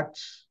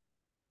ducts,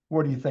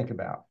 what do you think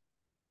about?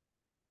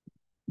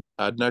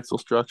 Adnexal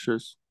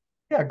structures.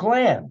 Yeah,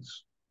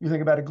 glands. You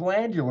think about a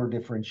glandular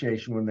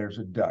differentiation when there's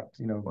a duct.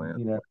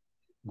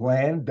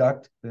 Gland,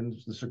 duct, then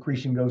the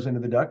secretion goes into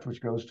the duct,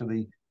 which goes to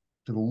the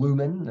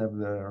lumen of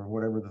or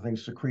whatever the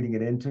thing's secreting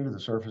it into, the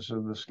surface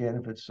of the skin,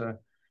 if it's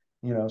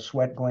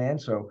sweat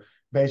gland. So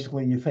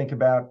basically, you think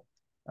about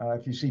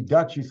if you see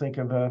ducts, you think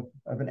of an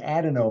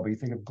adenoma, you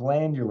think of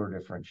glandular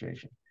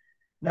differentiation.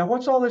 Now,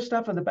 what's all this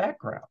stuff in the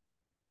background?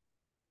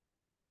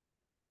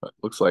 It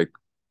looks like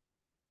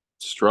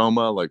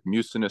stroma, like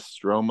mucinous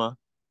stroma.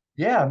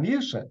 Yeah,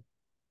 mucin.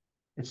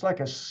 It's like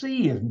a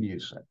sea of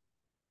mucin.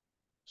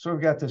 So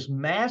we've got this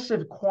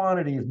massive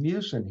quantity of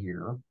mucin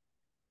here.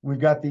 We've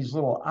got these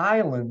little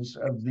islands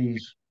of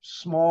these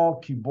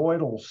small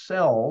cuboidal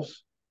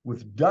cells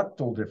with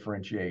ductal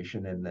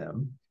differentiation in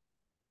them.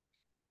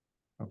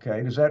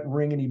 Okay, does that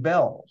ring any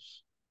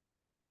bells?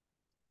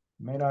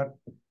 May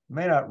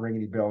not ring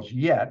any bells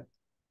yet.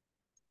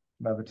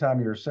 By the time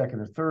you're a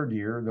second or third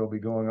year, they'll be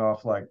going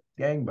off like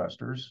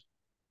gangbusters.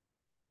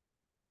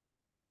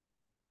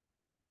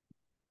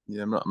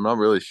 Yeah, I'm not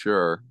really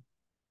sure.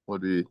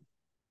 Would be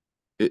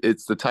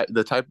it's the type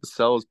of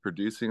cell is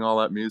producing all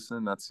that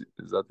mucin.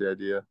 Is that the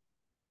idea?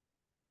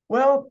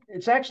 Well,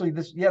 it's actually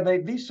this. Yeah,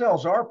 these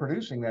cells are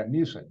producing that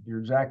mucin. You're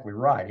exactly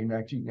right. In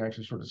fact, you can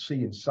actually sort of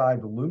see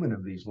inside the lumen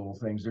of these little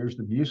things. There's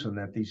the mucin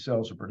that these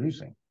cells are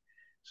producing.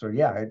 So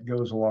yeah, it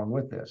goes along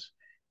with this.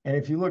 And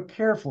if you look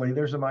carefully,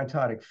 there's a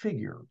mitotic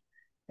figure.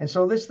 And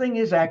so this thing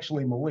is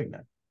actually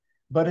malignant,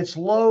 but it's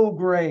low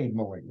grade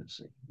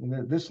malignancy.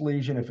 And this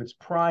lesion, if it's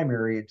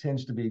primary, it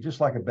tends to be just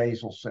like a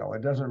basal cell.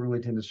 It doesn't really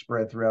tend to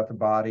spread throughout the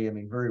body. I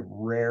mean, very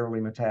rarely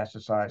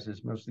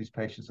metastasizes. Most of these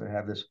patients that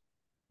have this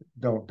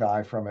don't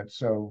die from it.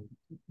 So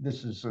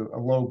this is a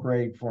low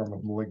grade form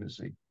of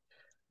malignancy.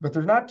 But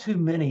there's not too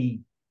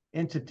many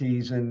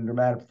entities in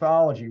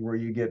dermatopathology where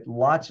you get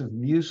lots of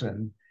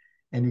mucin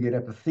and you get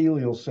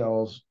epithelial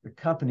cells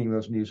accompanying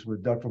those mucin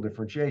with ductal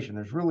differentiation.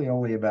 There's really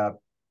only about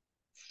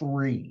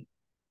 3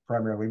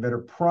 primarily that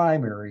are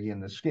primary in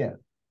the skin.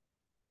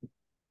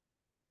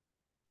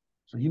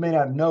 So you may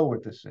not know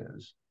what this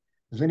is.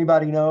 Does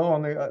anybody know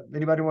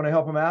anybody want to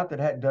help them out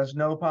that does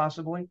know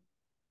possibly?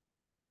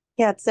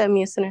 Yeah, it's a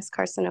mucinous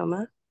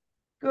carcinoma.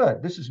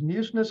 Good. This is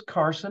mucinous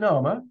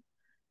carcinoma.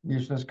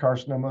 Mucinous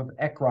carcinoma of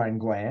eccrine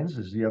glands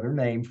is the other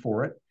name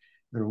for it.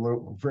 They're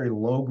very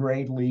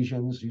low-grade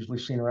lesions, usually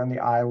seen around the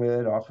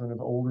eyelid, often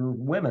of older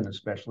women,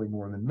 especially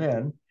more than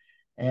men.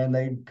 And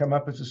they come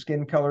up as a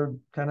skin-colored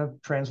kind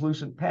of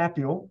translucent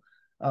papule,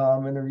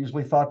 and they're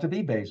usually thought to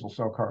be basal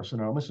cell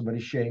carcinoma. Somebody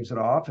shaves it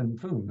off, and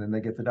boom, then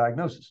they get the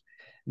diagnosis.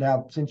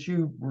 Now, since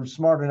you were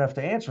smart enough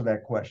to answer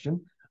that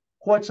question,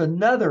 what's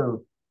another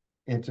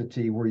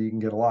entity where you can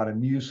get a lot of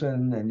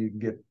mucin and you can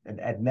get an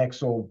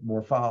adnexal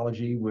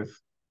morphology with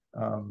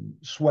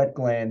sweat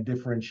gland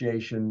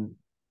differentiation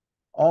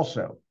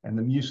also, and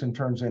the mucin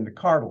turns into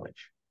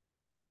cartilage.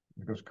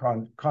 It goes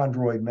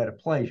chondroid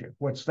metaplasia.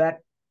 What's that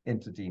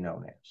entity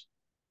known as?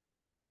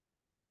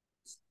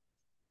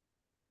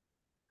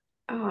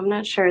 Oh, I'm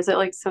not sure. Is it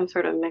like some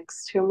sort of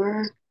mixed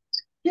tumor?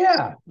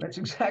 Yeah, that's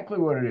exactly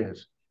what it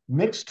is.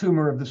 Mixed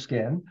tumor of the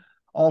skin,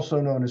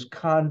 also known as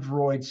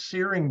chondroid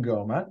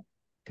syringoma.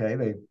 Okay,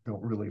 they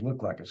don't really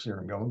look like a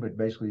syringoma, but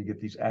basically you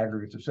get these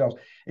aggregates of cells,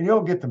 and you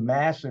don't get the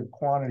massive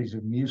quantities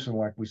of mucin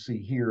like we see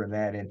here in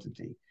that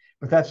entity.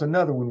 But that's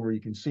another one where you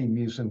can see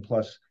mucin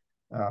plus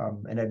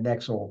an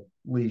adnexal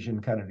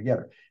lesion kind of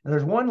together. And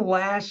there's one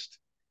last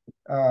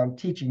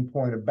teaching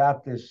point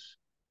about this,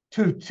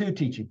 two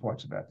teaching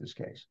points about this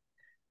case.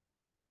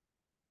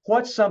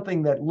 What's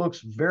something that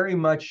looks very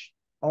much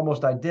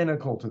almost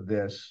identical to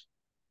this?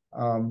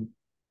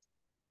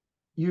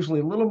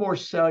 Usually a little more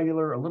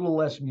cellular, a little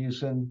less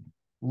mucin,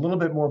 a little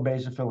bit more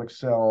basophilic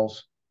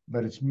cells,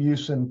 but it's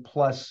mucin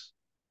plus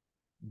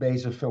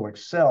basophilic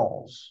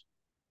cells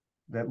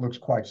that looks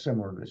quite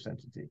similar to this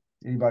entity.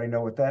 Anybody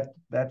know what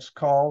that's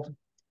called?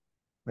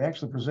 They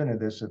actually presented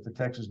this at the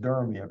Texas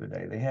Derm the other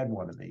day. They had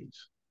one of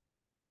these.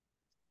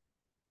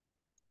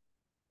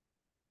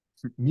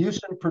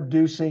 Mucin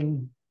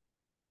producing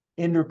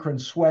endocrine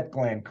sweat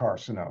gland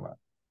carcinoma.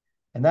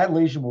 And that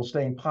lesion will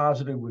stain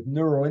positive with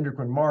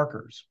neuroendocrine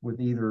markers with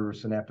either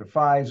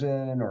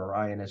synaptophysin or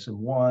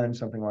INSM1,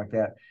 something like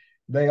that.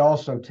 They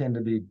also tend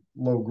to be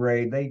low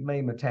grade. They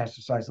may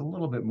metastasize a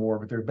little bit more,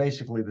 but they're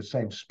basically the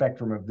same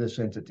spectrum of this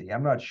entity.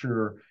 I'm not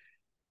sure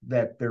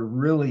that they're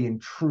really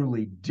and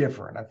truly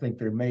different. I think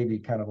they may be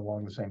kind of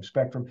along the same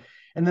spectrum.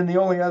 And then the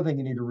only other thing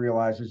you need to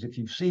realize is if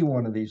you see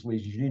one of these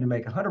lesions, you need to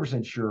make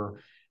 100%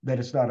 sure that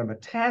it's not a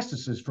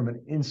metastasis from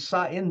an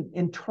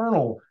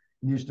internal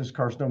mucinous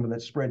carcinoma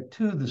that spread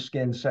to the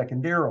skin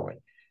secondarily.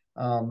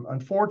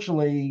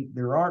 Unfortunately,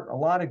 there aren't a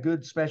lot of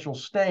good special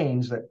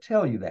stains that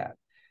tell you that.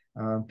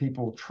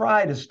 People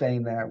try to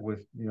stain that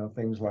with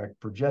things like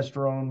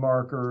progesterone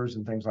markers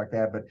and things like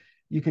that, but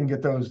you can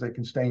get those that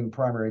can stain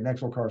primary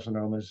adnexal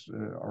carcinomas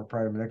or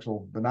primary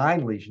adnexal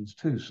benign lesions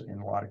too in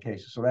a lot of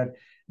cases. So that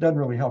doesn't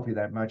really help you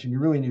that much, and you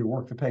really need to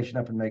work the patient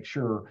up and make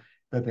sure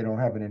that they don't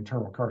have an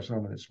internal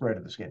carcinoma that's spread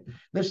to the skin.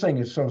 This thing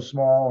is so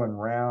small and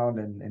round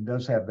and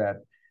does have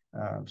that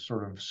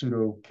sort of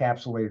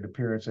pseudo-capsulated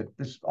appearance that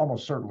this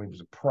almost certainly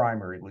was a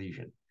primary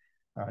lesion.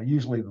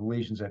 Usually the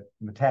lesions that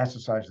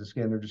metastasize the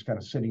skin, they're just kind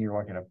of sitting here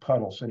like in a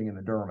puddle sitting in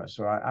the dermis.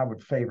 So I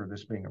would favor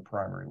this being a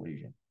primary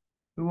lesion.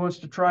 Who wants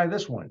to try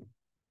this one?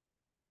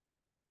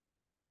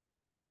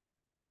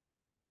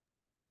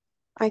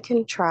 I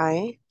can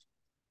try.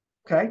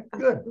 Okay,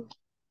 good.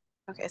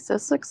 Okay, so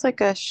this looks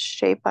like a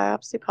shape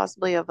biopsy,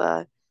 possibly of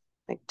a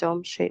like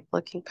dome-shaped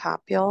looking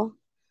papule.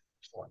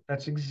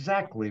 That's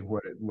exactly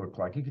what it looked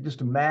like. You could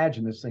just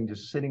imagine this thing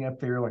just sitting up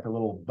there like a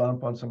little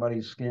bump on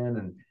somebody's skin,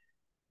 and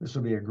this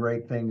would be a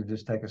great thing to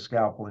just take a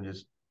scalpel and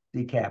just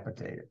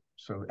decapitate it.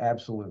 So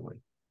absolutely.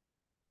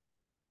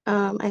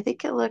 I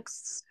think it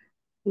looks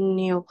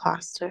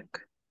neoplastic.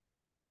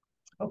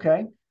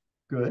 Okay,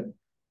 good.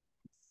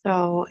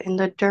 So in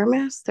the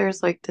dermis,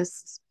 there's like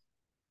this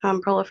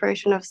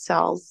proliferation of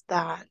cells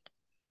that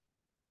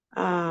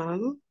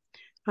on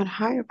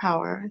higher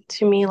power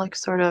to me look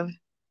sort of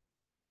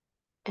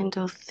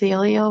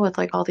endothelial with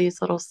like all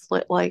these little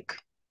slit-like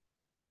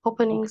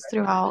openings Okay,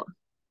 throughout,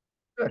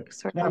 good. like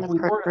sort of Now, in if the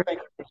we were to periphery.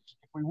 think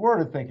if we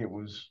were to think it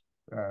was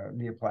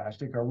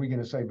neoplastic, are we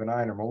going to say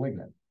benign or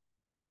malignant?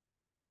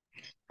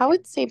 I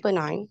would say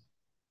benign.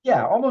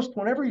 Yeah, almost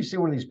whenever you see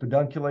one of these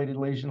pedunculated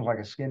lesions, like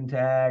a skin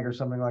tag or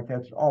something like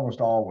that, it's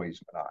almost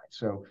always benign.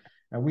 So,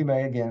 and we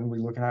may, again, we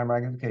look at high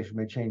magnification,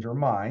 may change our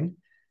mind,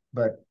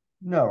 but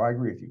no, I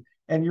agree with you.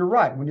 And you're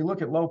right. When you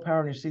look at low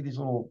power and you see these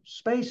little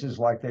spaces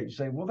like that, you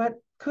say, well, that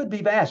could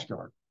be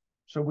vascular.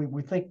 So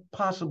we think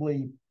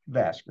possibly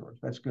vascular.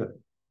 That's good.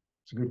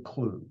 It's a good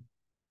clue.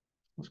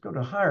 Let's go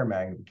to higher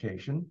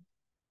magnification.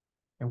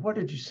 And what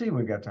did you see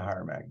when we got to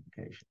higher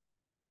magnification?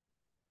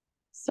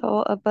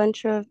 So a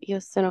bunch of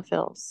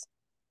eosinophils.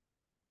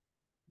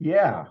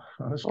 Yeah,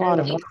 on a A scale lot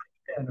of of 1 them.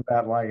 to 10,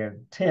 about like a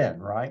 10,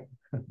 right?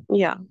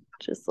 Yeah,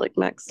 just like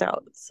maxed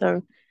out.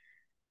 So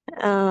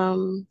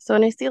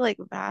when I see like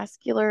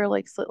vascular,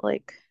 like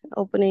slit-like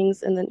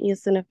openings and then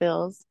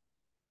eosinophils,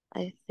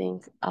 I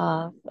think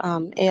of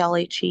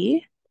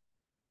ALHE.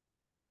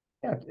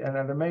 Yeah, and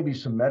there may be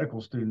some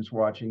medical students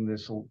watching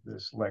this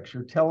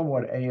lecture. Tell them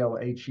what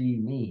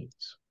ALHE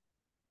means.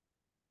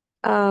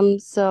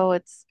 So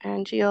it's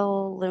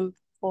angiolymphoid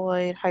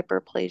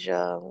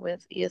hyperplasia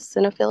with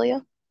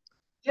eosinophilia.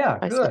 Yeah,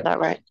 I said good. that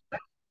right.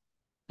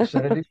 You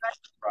said it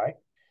exactly right.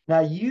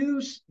 Now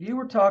you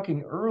were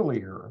talking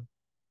earlier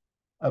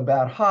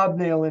about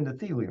hobnail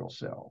endothelial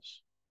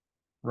cells,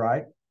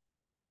 right?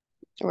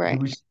 Do Right.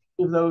 we see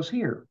those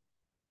here?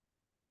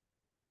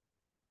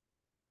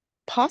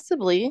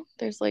 Possibly.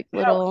 There's like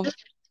Yeah, little,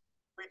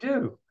 we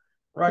do.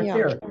 Right yeah.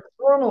 there.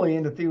 Normally,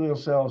 endothelial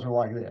cells are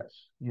like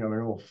this. You know,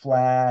 they're a little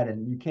flat,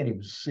 and you can't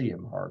even see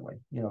them hardly.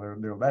 You know,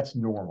 they're that's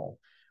normal.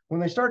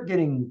 When they start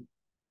getting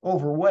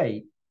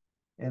overweight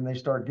and they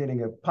start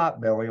getting a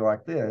pot belly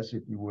like this,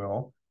 if you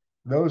will,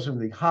 those are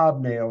the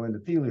hobnail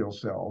endothelial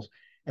cells.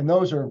 And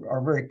those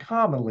are very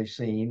commonly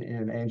seen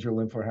in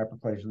angiolymphoid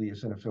hyperplasia, the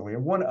eosinophilia.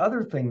 One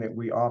other thing that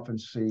we often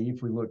see,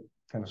 if we look,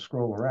 kind of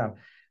scroll around,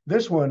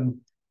 this one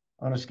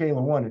on a scale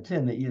of 1 to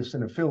 10, the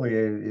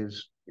eosinophilia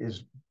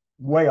is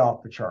way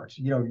off the charts.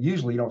 You know,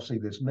 usually you don't see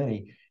this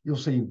many. You'll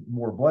see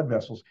more blood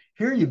vessels.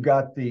 Here you've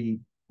got the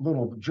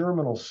little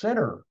germinal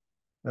center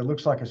that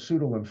looks like a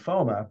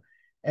pseudolymphoma,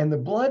 and the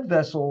blood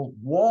vessel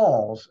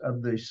walls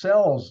of the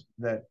cells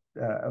that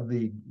of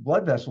the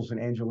blood vessels in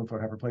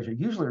angiolymphoid hyperplasia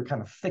usually are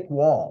kind of thick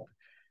walled.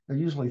 They're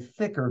usually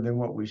thicker than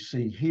what we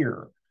see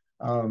here.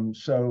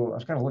 So I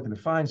was kind of looking to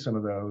find some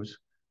of those.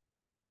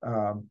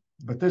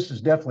 But this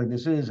is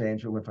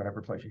angiolymphoid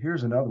hyperplasia.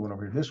 Here's another one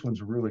over here. This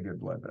one's a really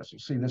good blood vessel.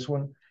 See this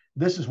one?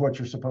 This is what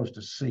you're supposed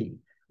to see.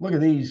 Look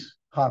at these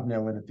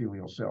hobnail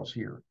endothelial cells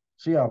here.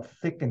 See how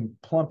thick and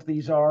plump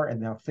these are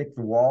and how thick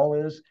the wall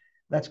is?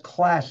 That's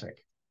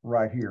classic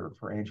right here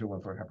for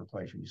angiolymphoid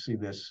hyperplasia. You see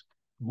this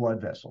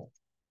blood vessel.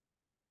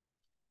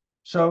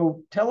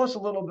 So tell us a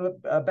little bit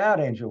about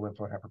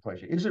angiolymphoid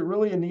hyperplasia. Is it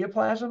really a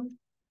neoplasm?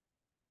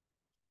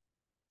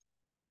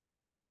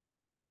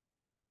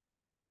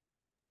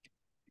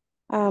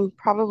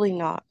 Probably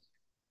not.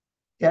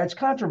 Yeah, it's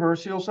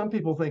controversial. Some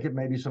people think it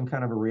may be some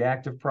kind of a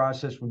reactive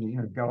process when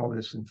you got all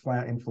this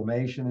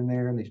inflammation in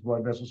there and these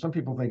blood vessels. Some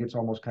people think it's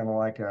almost kind of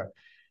like a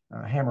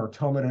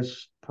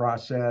hamartomatous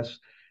process.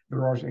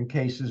 There are in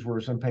cases where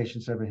some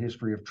patients have a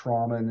history of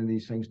trauma and then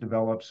these things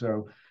develop.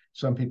 So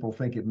some people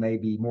think it may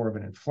be more of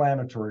an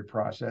inflammatory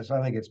process.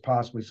 I think it's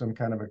possibly some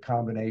kind of a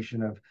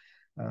combination of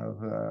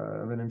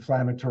an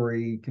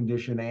inflammatory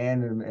condition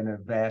and a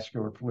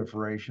vascular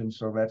proliferation.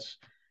 So that's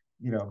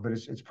but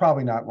it's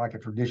probably not like a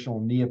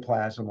traditional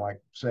neoplasm, like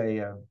say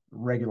a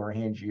regular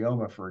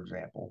angioma, for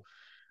example.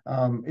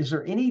 Is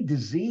there any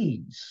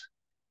disease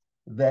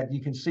that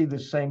you can see the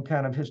same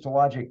kind of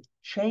histologic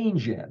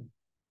change in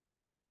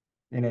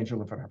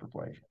angiolymphoid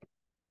hyperplasia?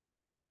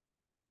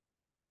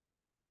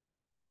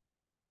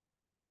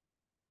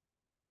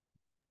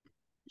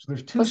 So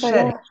there's two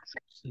settings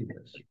to see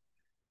this.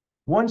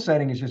 One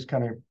setting is just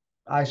kind of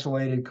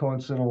isolated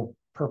coincidental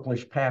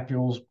purplish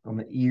papules on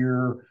the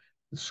ear,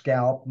 the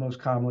scalp, most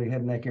commonly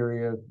head and neck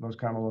area, most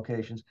common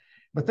locations.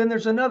 But then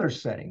there's another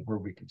setting where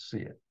we can see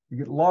it. You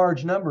get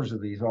large numbers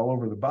of these all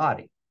over the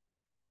body.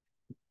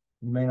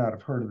 You may not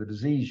have heard of the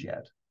disease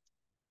yet.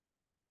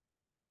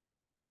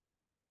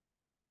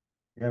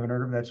 You haven't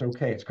heard of it? That's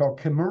okay. It's called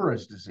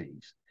Kimura's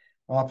disease,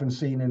 often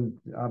seen in,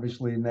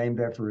 obviously named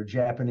after a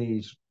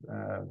Japanese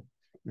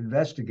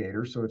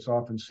investigator. So it's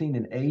often seen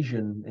in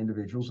Asian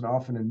individuals and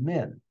often in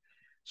men.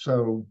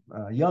 So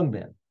young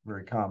men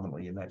very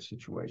commonly in that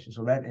situation.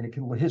 So that, and it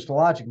can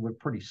histologically look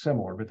pretty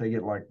similar, but they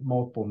get like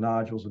multiple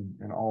nodules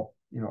and all,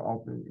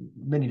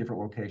 many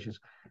different locations,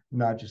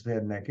 not just the head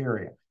and neck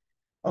area.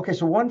 Okay,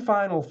 so one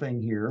final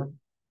thing here.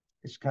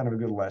 It's kind of a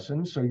good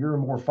lesson. So you're a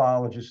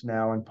morphologist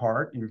now in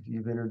part.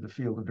 You've entered the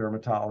field of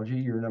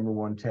dermatology. Your number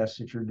one tests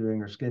that you're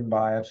doing are skin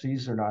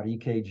biopsies. They're not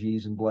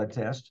EKGs and blood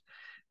tests.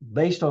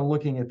 Based on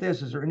looking at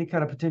this, is there any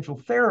kind of potential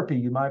therapy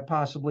you might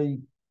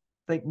possibly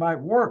think might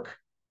work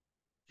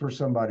for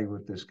somebody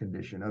with this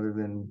condition other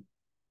than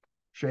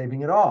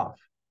shaving it off?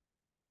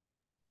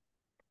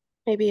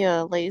 Maybe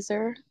a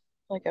laser,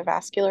 like a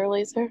vascular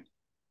laser.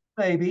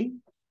 Maybe,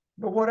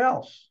 but what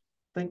else?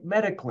 Think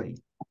medically.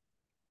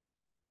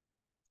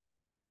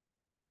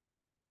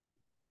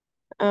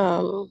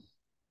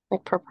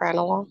 Like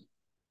propranolol,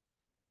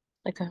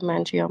 like a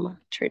hemangioma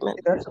treatment.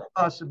 That's a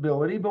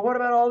possibility, but what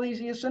about all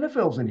these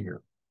eosinophils in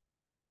here?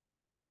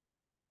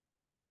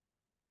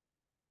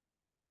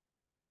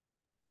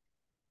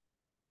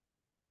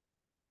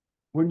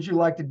 Wouldn't you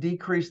like to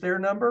decrease their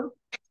number?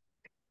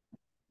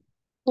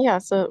 Yeah,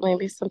 so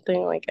maybe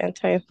something like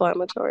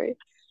anti-inflammatory.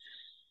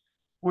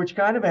 Which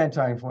kind of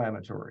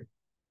anti-inflammatory?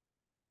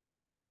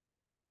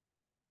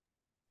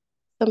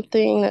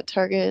 Something that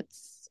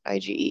targets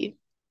IgE.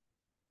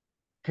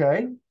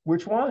 Okay,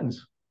 which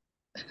ones?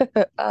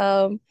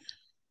 I'm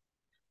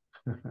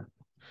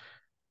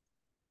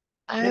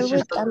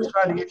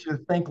trying to get you to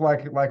think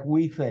like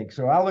we think.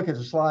 So I look at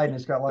the slide and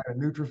it's got like a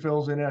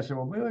neutrophils in it. I said,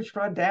 well, maybe let's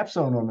try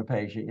Dapsone on the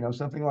patient,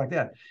 something like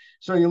that.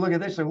 So you look at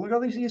this and look at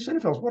all these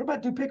eosinophils. What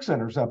about Dupixent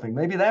or something?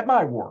 Maybe that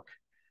might work.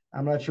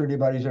 I'm not sure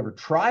anybody's ever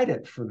tried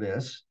it for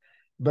this,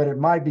 but it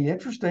might be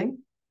interesting.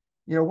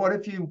 You know, what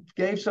if you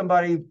gave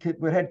somebody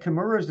that had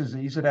Kimura's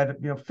disease that had,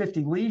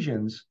 50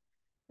 lesions,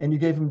 and you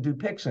gave them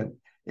Dupixent?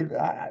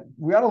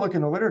 We ought to look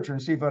in the literature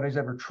and see if anybody's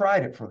ever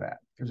tried it for that,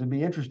 because it'd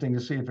be interesting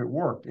to see if it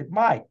worked. It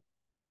might,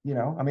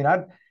 I mean,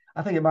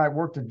 I think it might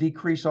work to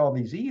decrease all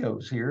these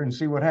EOs here and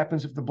see what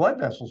happens if the blood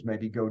vessels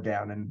maybe go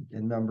down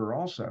in number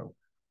also.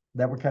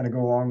 That would kind of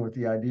go along with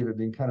the idea of it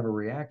being kind of a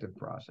reactive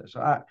process.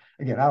 So I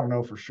don't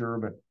know for sure,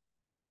 but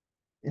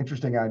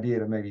interesting idea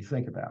to maybe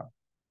think about.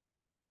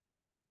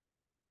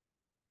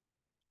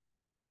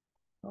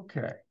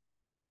 Okay,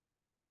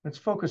 let's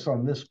focus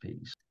on this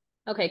piece.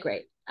 Okay,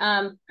 great.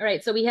 All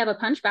right, so we have a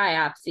punch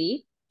biopsy.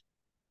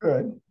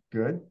 Good.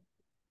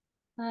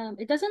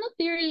 It doesn't look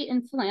very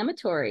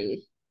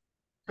inflammatory.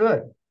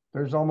 Good.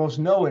 There's almost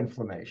no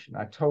inflammation.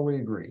 I totally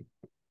agree.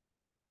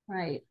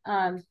 Right.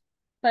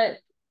 But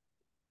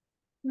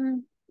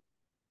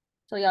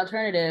so the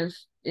alternative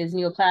is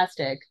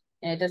neoplastic,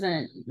 and it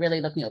doesn't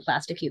really look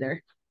neoplastic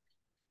either.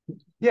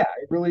 Yeah,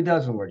 it really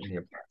doesn't look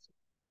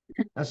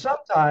neoplastic. Now,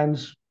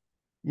 sometimes,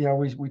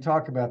 we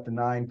talk about the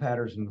 9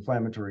 patterns of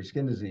inflammatory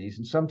skin disease,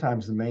 and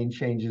sometimes the main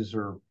changes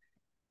are,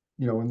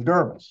 in the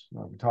dermis.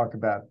 We talk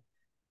about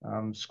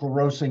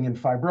sclerosing and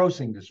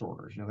fibrosing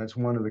disorders. That's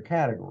one of the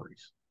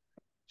categories.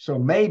 So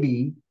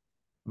maybe,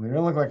 it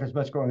doesn't look like there's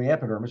much going on in the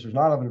epidermis. There's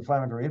not an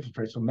inflammatory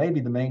infiltrate. So maybe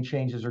the main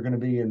changes are going to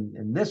be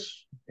in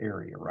this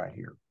area right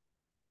here.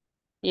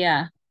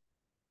 Yeah.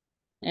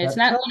 It's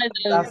not one of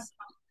those.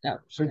 No,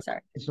 so sorry.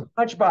 It's a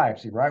punch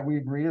biopsy, right? We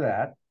agree to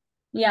that.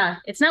 Yeah.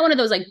 It's not one of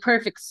those like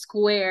perfect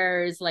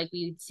squares like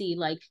we'd see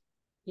like,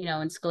 in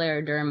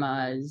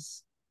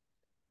sclerodermas.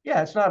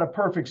 Yeah, it's not a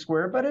perfect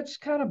square, but it's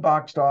kind of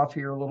boxed off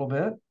here a little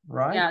bit,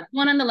 right? Yeah,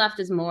 one on the left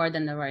is more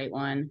than the right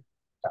one.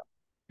 Yeah.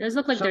 It does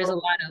look like there's a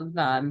lot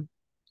of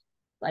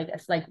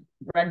it's like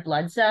red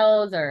blood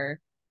cells or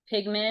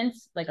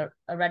pigments, like a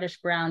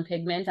reddish brown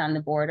pigment on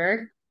the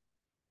border.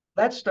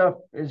 That stuff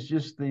is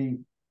just the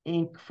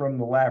ink from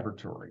the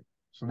laboratory.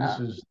 So this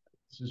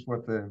is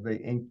what they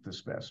inked the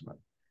specimen.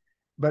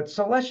 But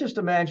so let's just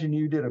imagine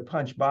you did a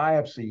punch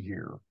biopsy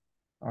here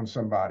on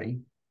somebody.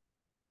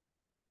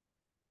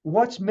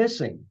 What's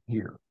missing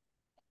here?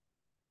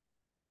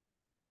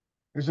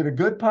 Is it a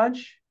good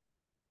punch?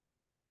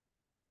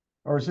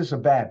 Or is this a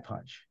bad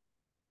punch?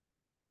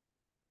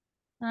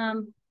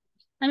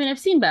 I've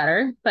seen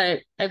better,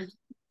 but I've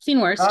seen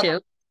worse too.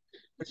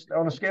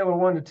 On a scale of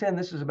 1 to 10,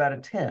 this is about a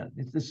 10.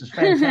 This is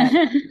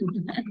fantastic.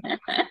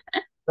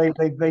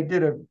 they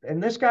did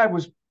and this guy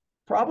was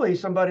probably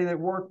somebody that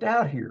worked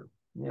out here.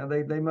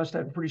 They must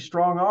have a pretty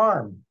strong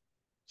arm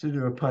to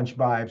do a punch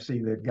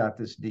biopsy that got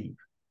this deep.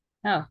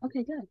 Oh,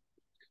 okay, good.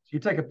 So you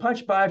take a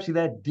punch biopsy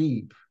that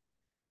deep,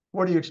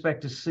 what do you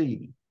expect to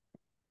see?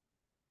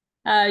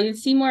 You'd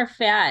see more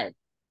fat.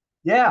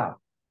 Yeah.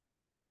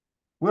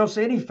 We don't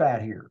see any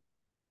fat here.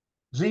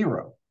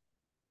 0.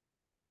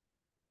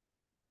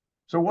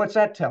 So what's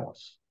that tell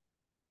us?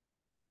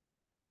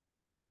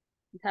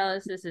 Tell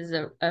us this is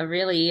a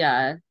really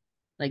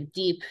like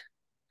deep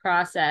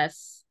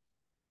process,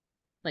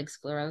 like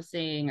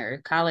sclerosing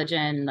or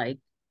collagen, like.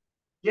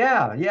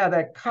 Yeah,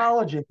 that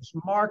collagen is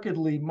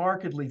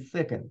markedly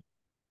thickened.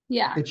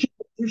 Yeah.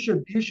 You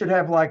should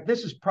have, like,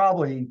 this is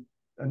probably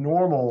a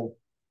normal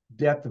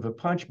depth of a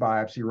punch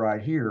biopsy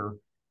right here.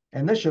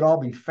 And this should all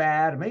be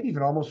fat, maybe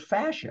even almost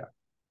fascia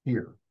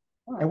here.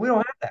 Oh. And we don't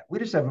have that. We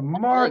just have a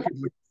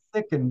markedly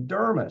thickened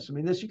dermis.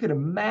 You could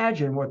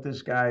imagine what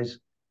this guy's,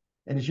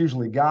 and it's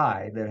usually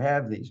guy that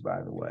have these,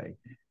 by the way,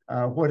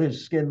 what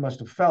his skin must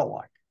have felt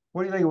like.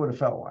 What do you think it would have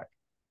felt like?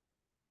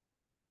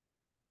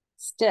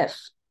 Stiff.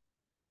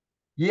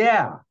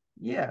 Yeah.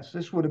 Yes.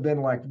 This would have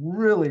been like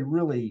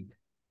really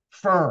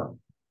firm.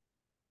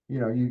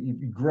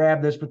 You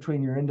grab this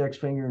between your index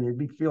finger and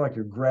you feel like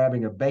you're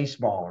grabbing a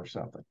baseball or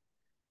something.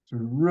 So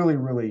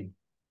really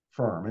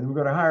firm. And we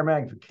go to higher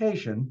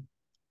magnification,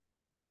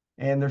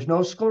 and there's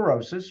no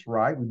sclerosis,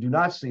 right? We do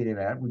not see any of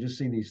that. We just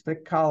see these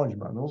thick collagen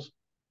bundles.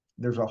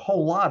 There's a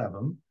whole lot of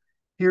them.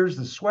 Here's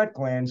the sweat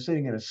gland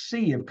sitting in a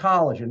sea of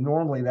collagen.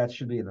 Normally that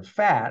should be in the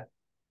fat.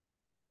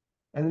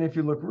 And then if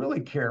you look really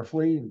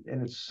carefully,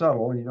 and it's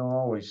subtle, and you don't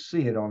always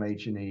see it on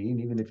H&E,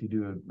 and even if you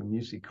do a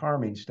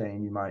mucicarmine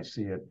stain, you might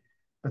see it.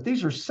 But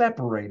these are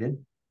separated,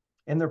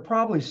 and they're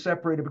probably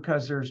separated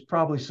because there's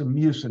probably some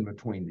mucin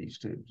between these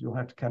two. You'll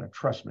have to kind of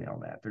trust me on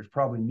that. There's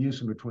probably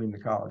mucin between the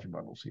collagen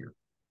bundles here.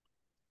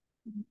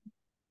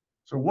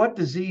 So what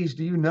disease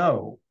do you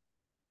know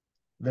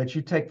that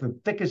you take the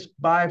thickest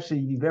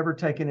biopsy you've ever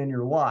taken in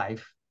your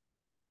life,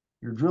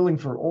 you're drilling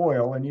for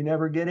oil, and you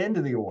never get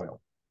into the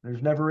oil?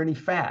 There's never any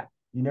fat.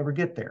 You never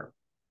get there.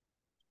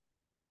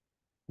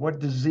 What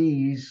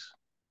disease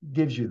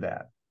gives you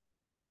that?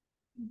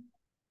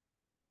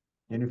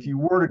 And if you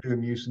were to do a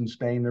mucin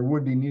stain, there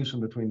would be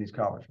mucin between these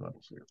collagen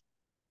bundles here.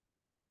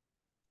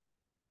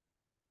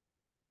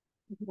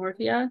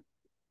 Morphia.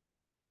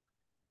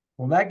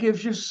 Well, that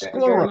gives you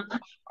sclerosis,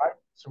 right?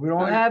 So we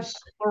don't have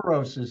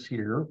sclerosis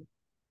here.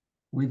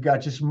 We've got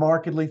just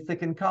markedly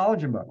thickened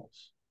collagen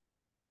bundles.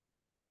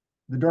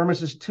 The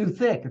dermis is too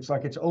thick. It's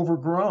like it's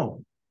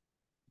overgrown.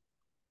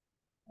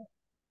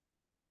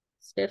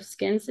 Stiff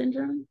skin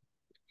syndrome.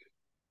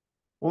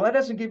 Well, that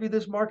doesn't give you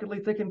this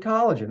markedly thickened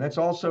collagen. That's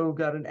also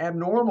got an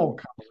abnormal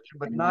collagen,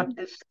 but not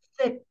this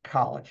thick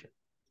collagen.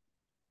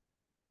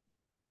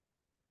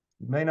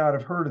 You may not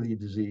have heard of the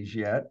disease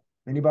yet.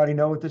 Anybody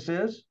know what this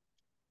is?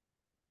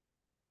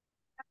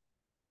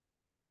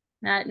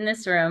 Not in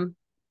this room.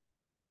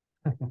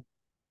 How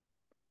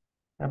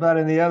about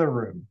in the other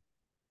room?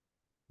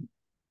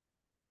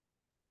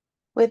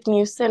 With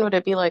mucin, would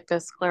it be like a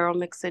scleral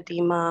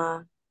myxedema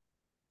or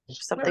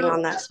something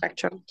on that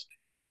spectrum?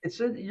 It's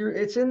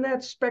in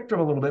that spectrum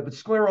a little bit, but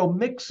scleral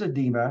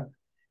myxedema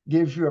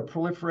gives you a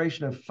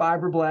proliferation of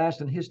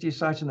fibroblasts and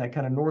histiocytes in that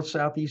kind of north,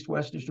 south, east,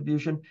 west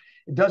distribution.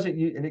 It doesn't,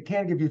 and it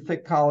can give you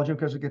thick collagen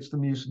because it gets the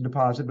mucin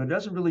deposit, but it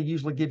doesn't really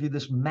usually give you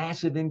this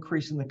massive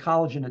increase in the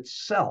collagen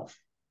itself.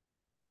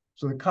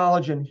 So the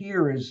collagen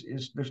here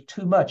is there's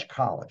too much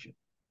collagen.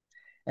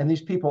 And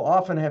these people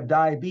often have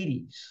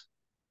diabetes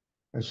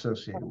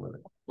associated with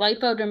it.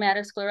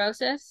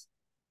 Lipodermatosclerosis?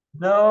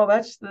 No,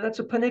 that's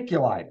a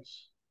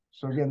paniculitis.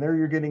 So again, there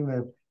you're getting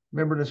the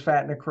membranous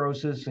fat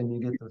necrosis, and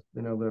you get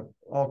the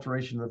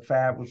alteration of the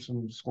fat with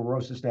some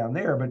sclerosis down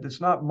there, but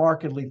it's not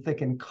markedly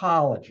thickened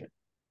collagen.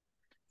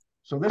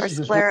 So this is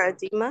just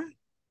scleredema.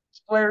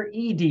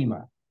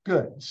 Scleredema.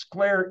 Good.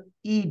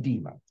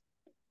 Scleredema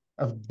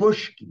of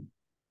Buschke.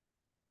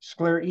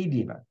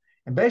 Scleredema.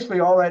 And basically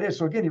all that is,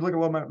 so again, you look at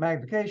low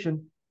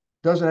magnification,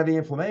 doesn't have any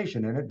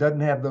inflammation in it,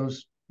 doesn't have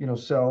those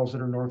cells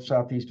that are north,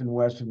 south, east, and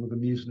west with the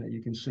mucin that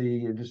you can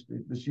see.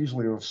 It's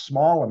usually a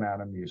small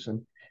amount of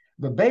mucin.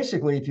 But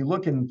basically, if you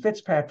look in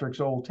Fitzpatrick's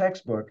old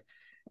textbook,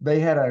 they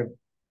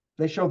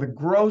show the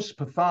gross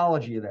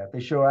pathology of that.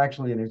 They show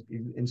actually an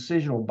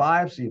incisional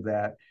biopsy of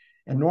that.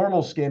 And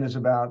normal skin is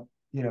about,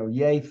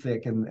 yay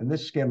thick. And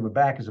this skin on the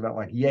back is about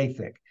like yay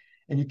thick.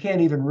 And you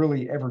can't even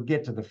really ever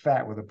get to the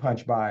fat with a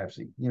punch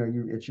biopsy.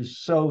 It's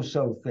just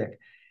so thick.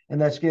 And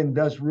that skin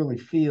does really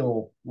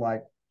feel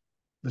like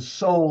the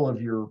sole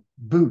of your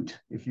boot,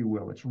 if you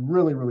will. It's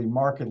really, really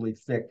markedly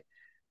thick,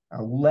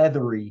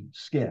 leathery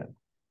skin.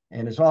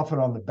 And it's often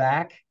on the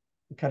back.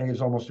 It kind of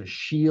gives almost a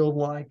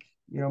shield-like,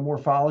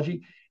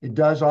 morphology. It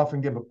does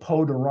often give a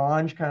peau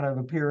d'orange kind of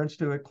appearance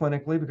to it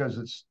clinically because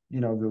it's,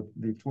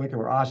 the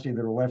follicular osteae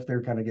that are left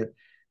there kind of get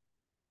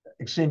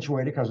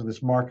accentuated because of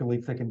this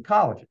markedly thickened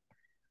collagen.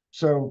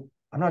 So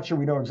I'm not sure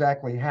we know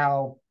exactly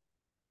how,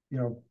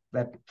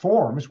 that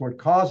forms, what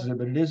causes it,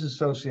 but it is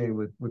associated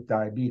with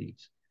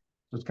diabetes.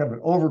 So it's kind of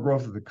an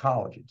overgrowth of the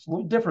collagen. It's a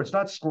little different. It's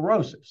not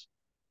sclerosis.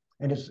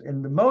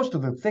 And most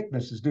of the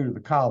thickness is due to the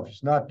collagen.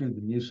 It's not due to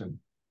the mucin,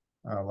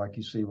 like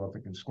you see with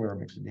the scleral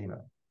myxedema.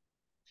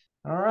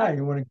 All right,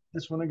 you want to give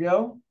this one a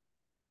go?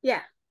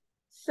 Yeah.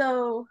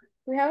 So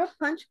we have a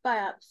punch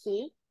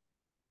biopsy.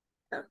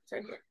 Oh, it's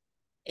right here.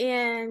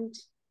 And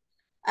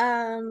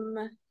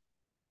some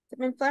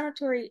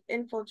inflammatory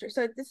infiltrate.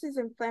 So this is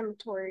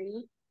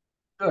inflammatory.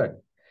 Good.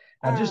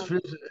 Now, just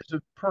as a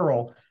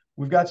pearl,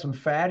 we've got some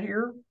fat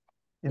here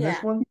in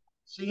this one.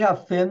 See how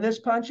thin this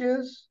punch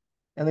is?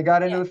 And they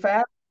got into the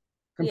fat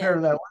compared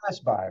to that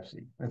last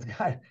biopsy. That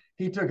guy,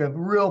 he took a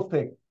real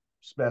thick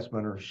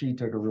specimen, or she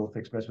took a real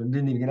thick specimen,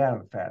 didn't even get out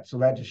of the fat. So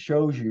that just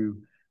shows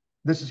you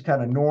this is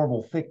kind of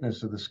normal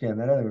thickness of the skin.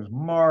 That other was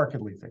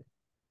markedly thick.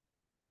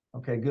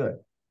 Okay, good.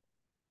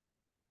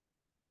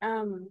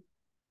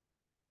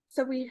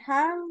 So we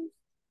have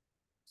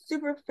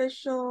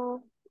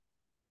superficial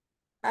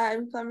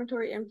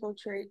inflammatory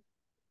infiltrate.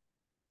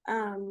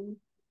 And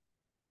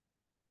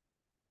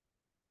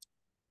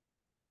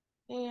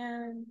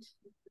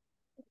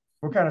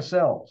what kind of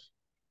cells?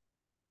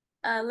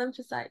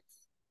 Lymphocytes.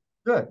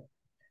 Good.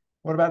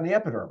 What about in the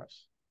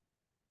epidermis?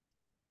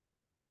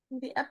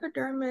 The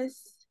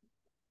epidermis.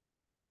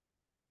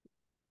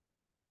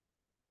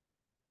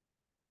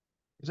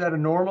 Is that a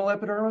normal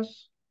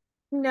epidermis?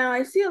 No,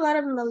 I see a lot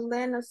of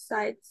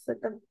melanocytes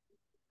at the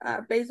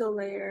basal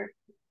layer.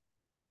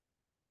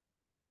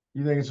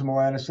 You think it's a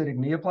melanocytic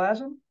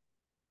neoplasm?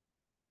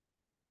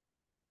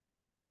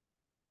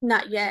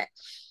 Not yet.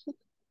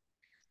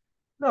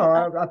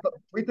 No,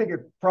 we think it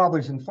probably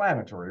is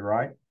inflammatory,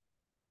 right?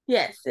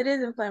 Yes, it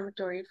is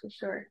inflammatory for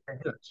sure. Okay,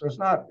 good. So it's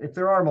not, if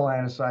there are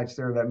melanocytes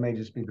there, that may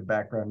just be the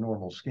background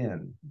normal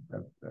skin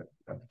at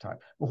the time.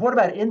 Well, what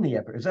about in the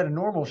epidermis? Is that a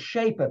normal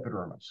shape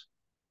epidermis?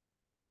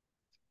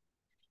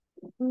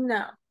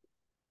 No.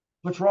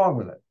 What's wrong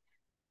with it?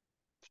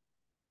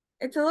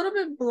 It's a little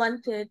bit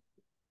blunted.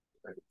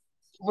 A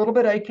little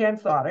bit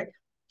acanthotic.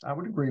 I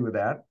would agree with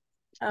that.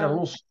 Got a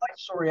little slight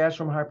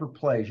psoriasis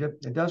hyperplasia.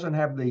 It doesn't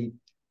have the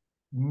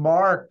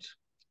marked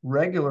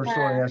regular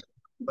psoriasis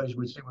hyperplasia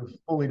we see with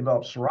fully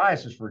developed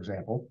psoriasis, for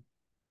example.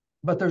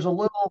 But there's a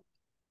little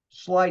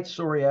slight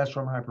psoriasis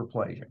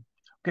hyperplasia.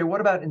 Okay,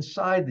 what about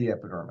inside the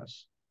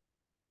epidermis?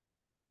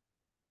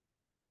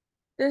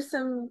 There's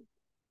some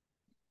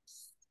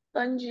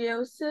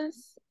spongiosis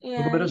and a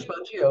little bit of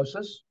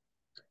spongiosis.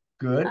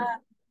 Good.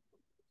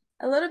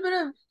 A little bit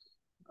of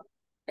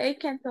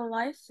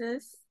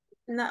acantholysis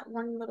in that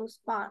one little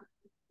spot.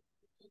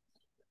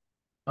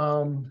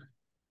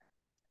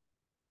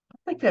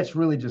 I think that's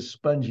really just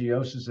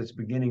spongiosis that's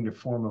beginning to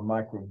form a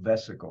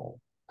microvesicle.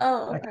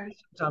 Oh, That okay. can be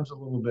sometimes a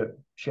little bit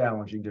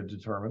challenging to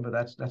determine, but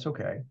that's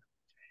okay.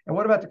 And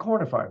what about the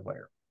cornified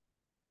layer?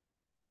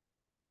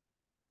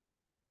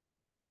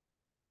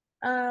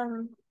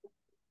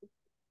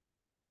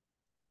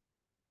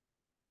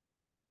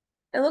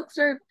 It looks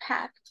very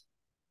packed.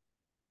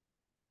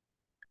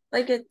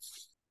 Like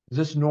it's Is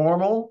this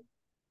normal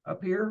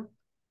up here?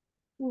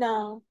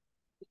 no.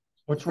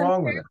 What's Some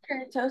wrong with it?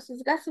 keratosis.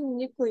 It's got some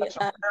nuclei That's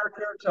some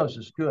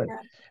parakeratosis. Good. Yeah.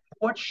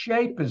 What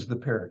shape is the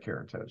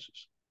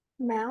parakeratosis?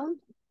 mound.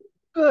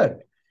 Good.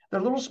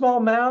 They're little small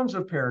mounds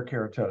of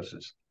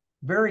parakeratosis.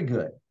 Very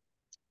good.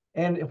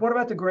 And what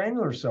about the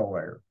granular cell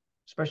layer,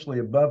 especially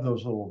above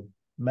those little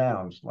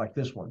mounds, like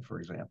this one, for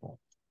example?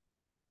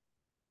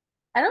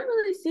 I don't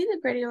really see the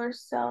granular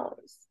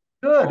cells.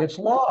 Good. It's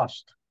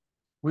lost.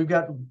 We've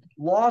got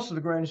loss of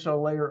the granular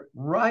cell layer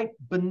right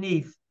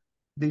beneath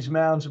these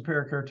mounds of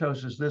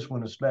parakeratosis, this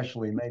one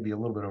especially, maybe a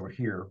little bit over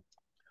here.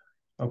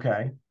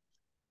 Okay.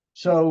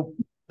 So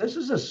this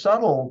is a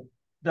subtle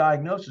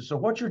diagnosis. So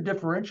what's your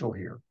differential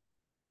here?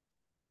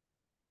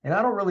 And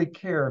I don't really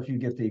care if you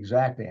get the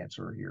exact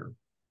answer here.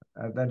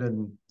 That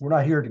doesn't, we're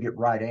not here to get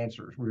right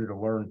answers. We're here to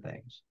learn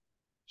things.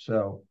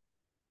 So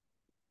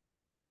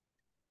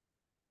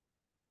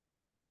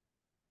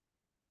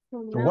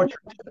what's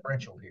your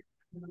differential here?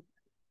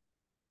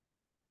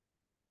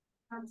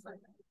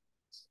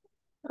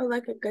 Oh,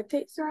 like a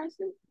guttate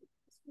psoriasis?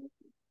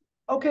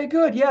 Okay,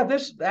 good. Yeah,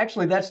 this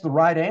actually, that's the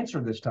right answer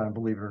this time,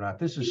 believe it or not.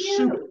 This is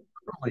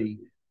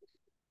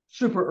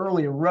super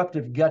early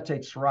eruptive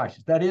guttate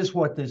psoriasis. That is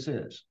what this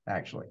is,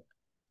 actually.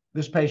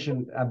 This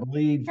patient, I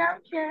believe.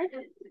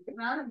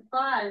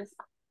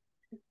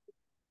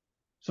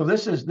 So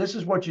this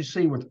is what you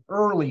see with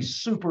early,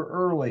 super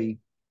early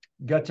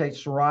guttate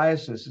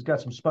psoriasis. It's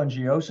got some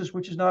spongiosis,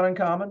 which is not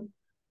uncommon.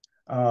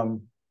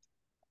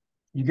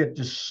 You get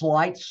just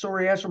slight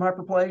psoriasis from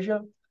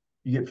hyperplasia.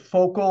 You get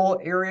focal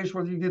areas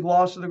where you get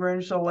loss of the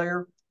granular cell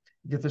layer.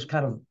 You get this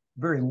kind of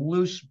very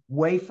loose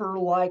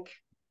wafer-like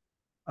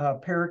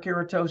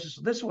parakeratosis.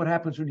 This is what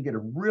happens when you get a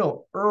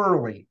real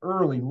early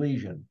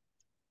lesion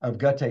of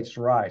guttate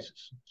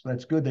psoriasis. So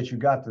that's good that you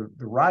got the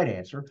right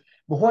answer.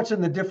 But what's in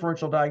the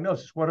differential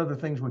diagnosis? What other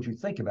things would you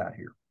think about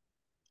here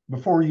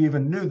before you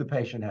even knew the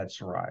patient had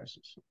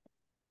psoriasis?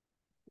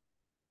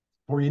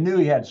 Before you knew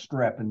he had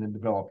strep and then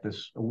developed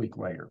this a week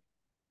later?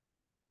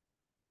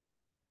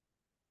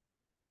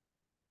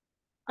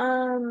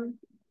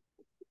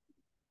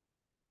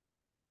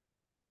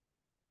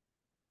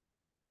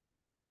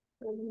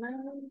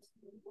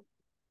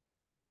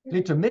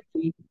 See, to me,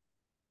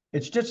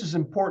 it's just as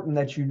important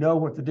that you know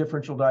what the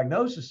differential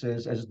diagnosis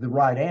is as the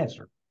right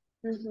answer.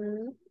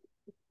 Mm-hmm.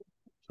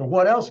 So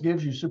what else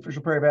gives you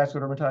superficial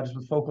perivascular dermatitis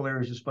with focal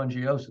areas of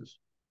spongiosis?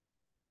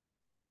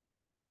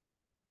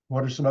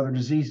 What are some other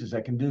diseases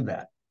that can do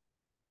that?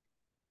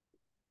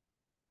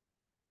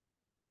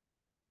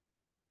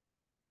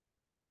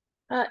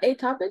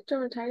 Atopic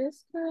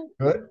dermatitis.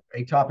 Good.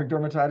 Atopic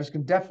dermatitis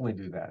can definitely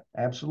do that.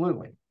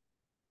 Absolutely.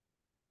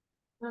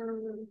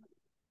 Um,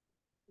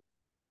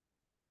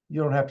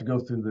 You don't have to go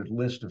through the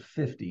list of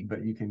 50,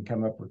 but you can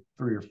come up with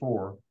 3 or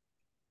 4.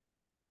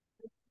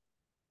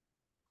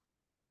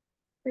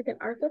 like an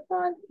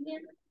arthropod.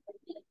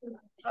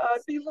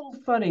 It'd be a little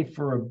funny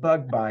for a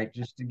bug bite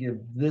just to give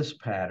this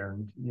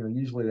pattern. You know,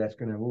 usually that's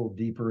going to a little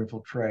deeper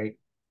infiltrate,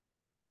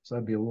 so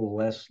that'd be a little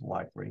less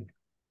likely.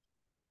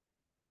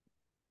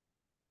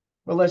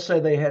 But let's say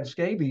they had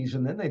scabies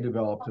and then they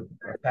developed a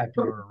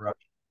papular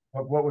eruption.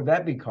 What would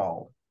that be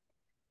called?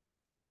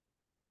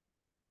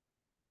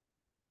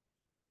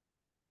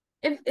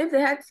 If they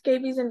had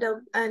scabies and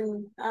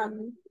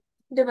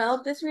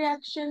developed this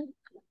reaction.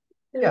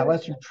 Yeah,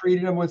 unless you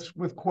treated them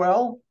with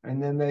Quell,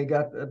 and then they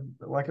got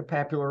like a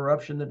papular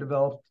eruption that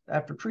developed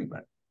after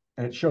treatment,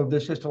 and it showed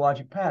this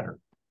histologic pattern.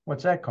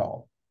 What's that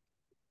called?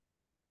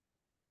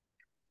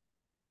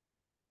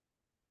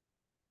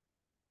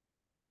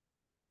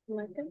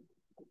 What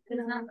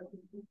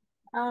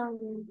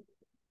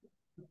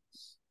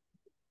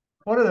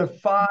are the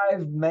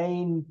 5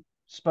 main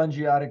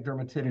spongiotic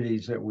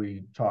dermatitides that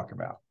we talk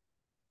about?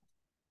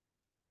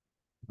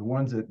 The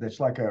ones that's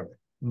like a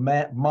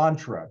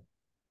mantra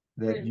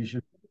that you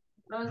should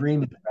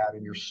dream about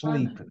in your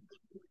sleep.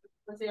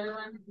 What's the other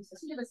one?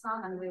 Listen to the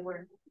song on We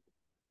Were.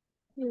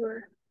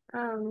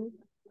 No,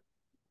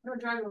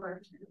 drug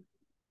eruption.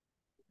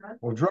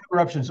 Well, drug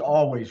eruption's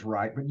always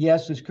right, but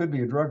yes, this could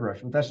be a drug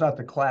eruption, but that's not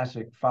the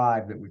classic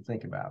 5 that we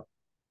think about.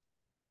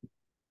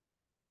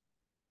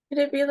 Could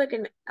it be like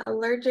an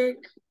allergic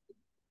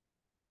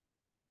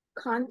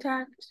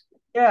contact?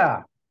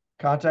 Yeah,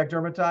 contact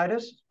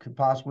dermatitis could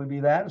possibly be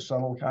that, a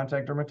subtle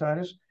contact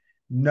dermatitis.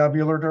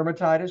 Nubular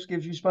dermatitis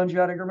gives you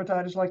spongiotic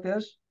dermatitis like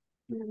this.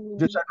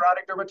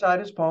 Dyshydrotic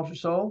dermatitis, palms or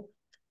sole.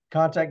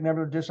 Contact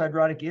nebular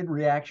dyshydrotic id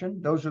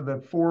reaction. Those are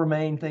the 4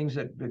 main things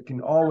that can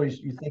always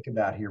you think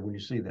about here when you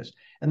see this.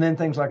 And then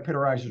things like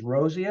Pityriasis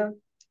Rosea,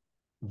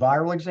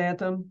 viral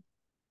exanthem.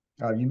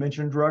 You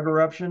mentioned drug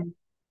eruption.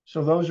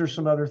 So those are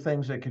some other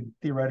things that could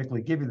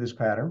theoretically give you this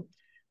pattern.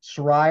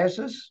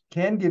 Psoriasis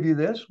can give you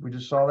this. We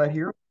just saw that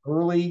here.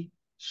 Early,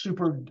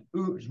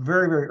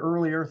 very, very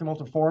early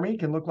erythemultiforme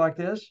can look like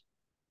this.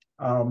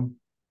 So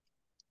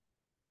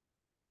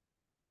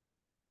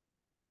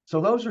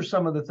those are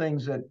some of the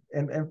things that,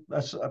 and a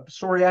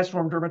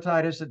psoriasiform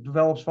dermatitis that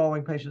develops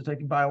following patients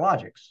taking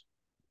biologics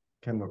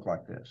can look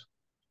like this.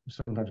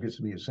 Sometimes get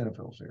some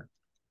eosinophils here.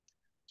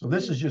 So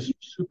this is just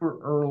super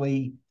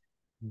early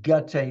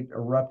guttate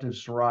eruptive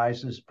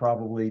psoriasis,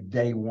 probably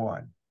day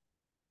one.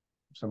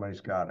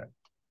 Somebody's got it.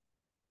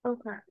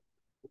 Okay.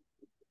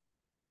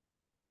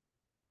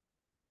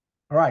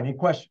 All right, any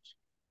questions?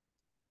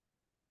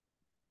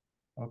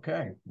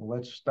 Okay, well,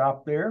 let's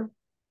stop there,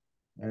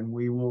 and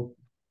we will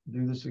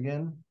do this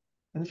again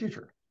in the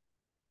future.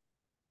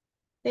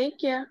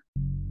 Thank you.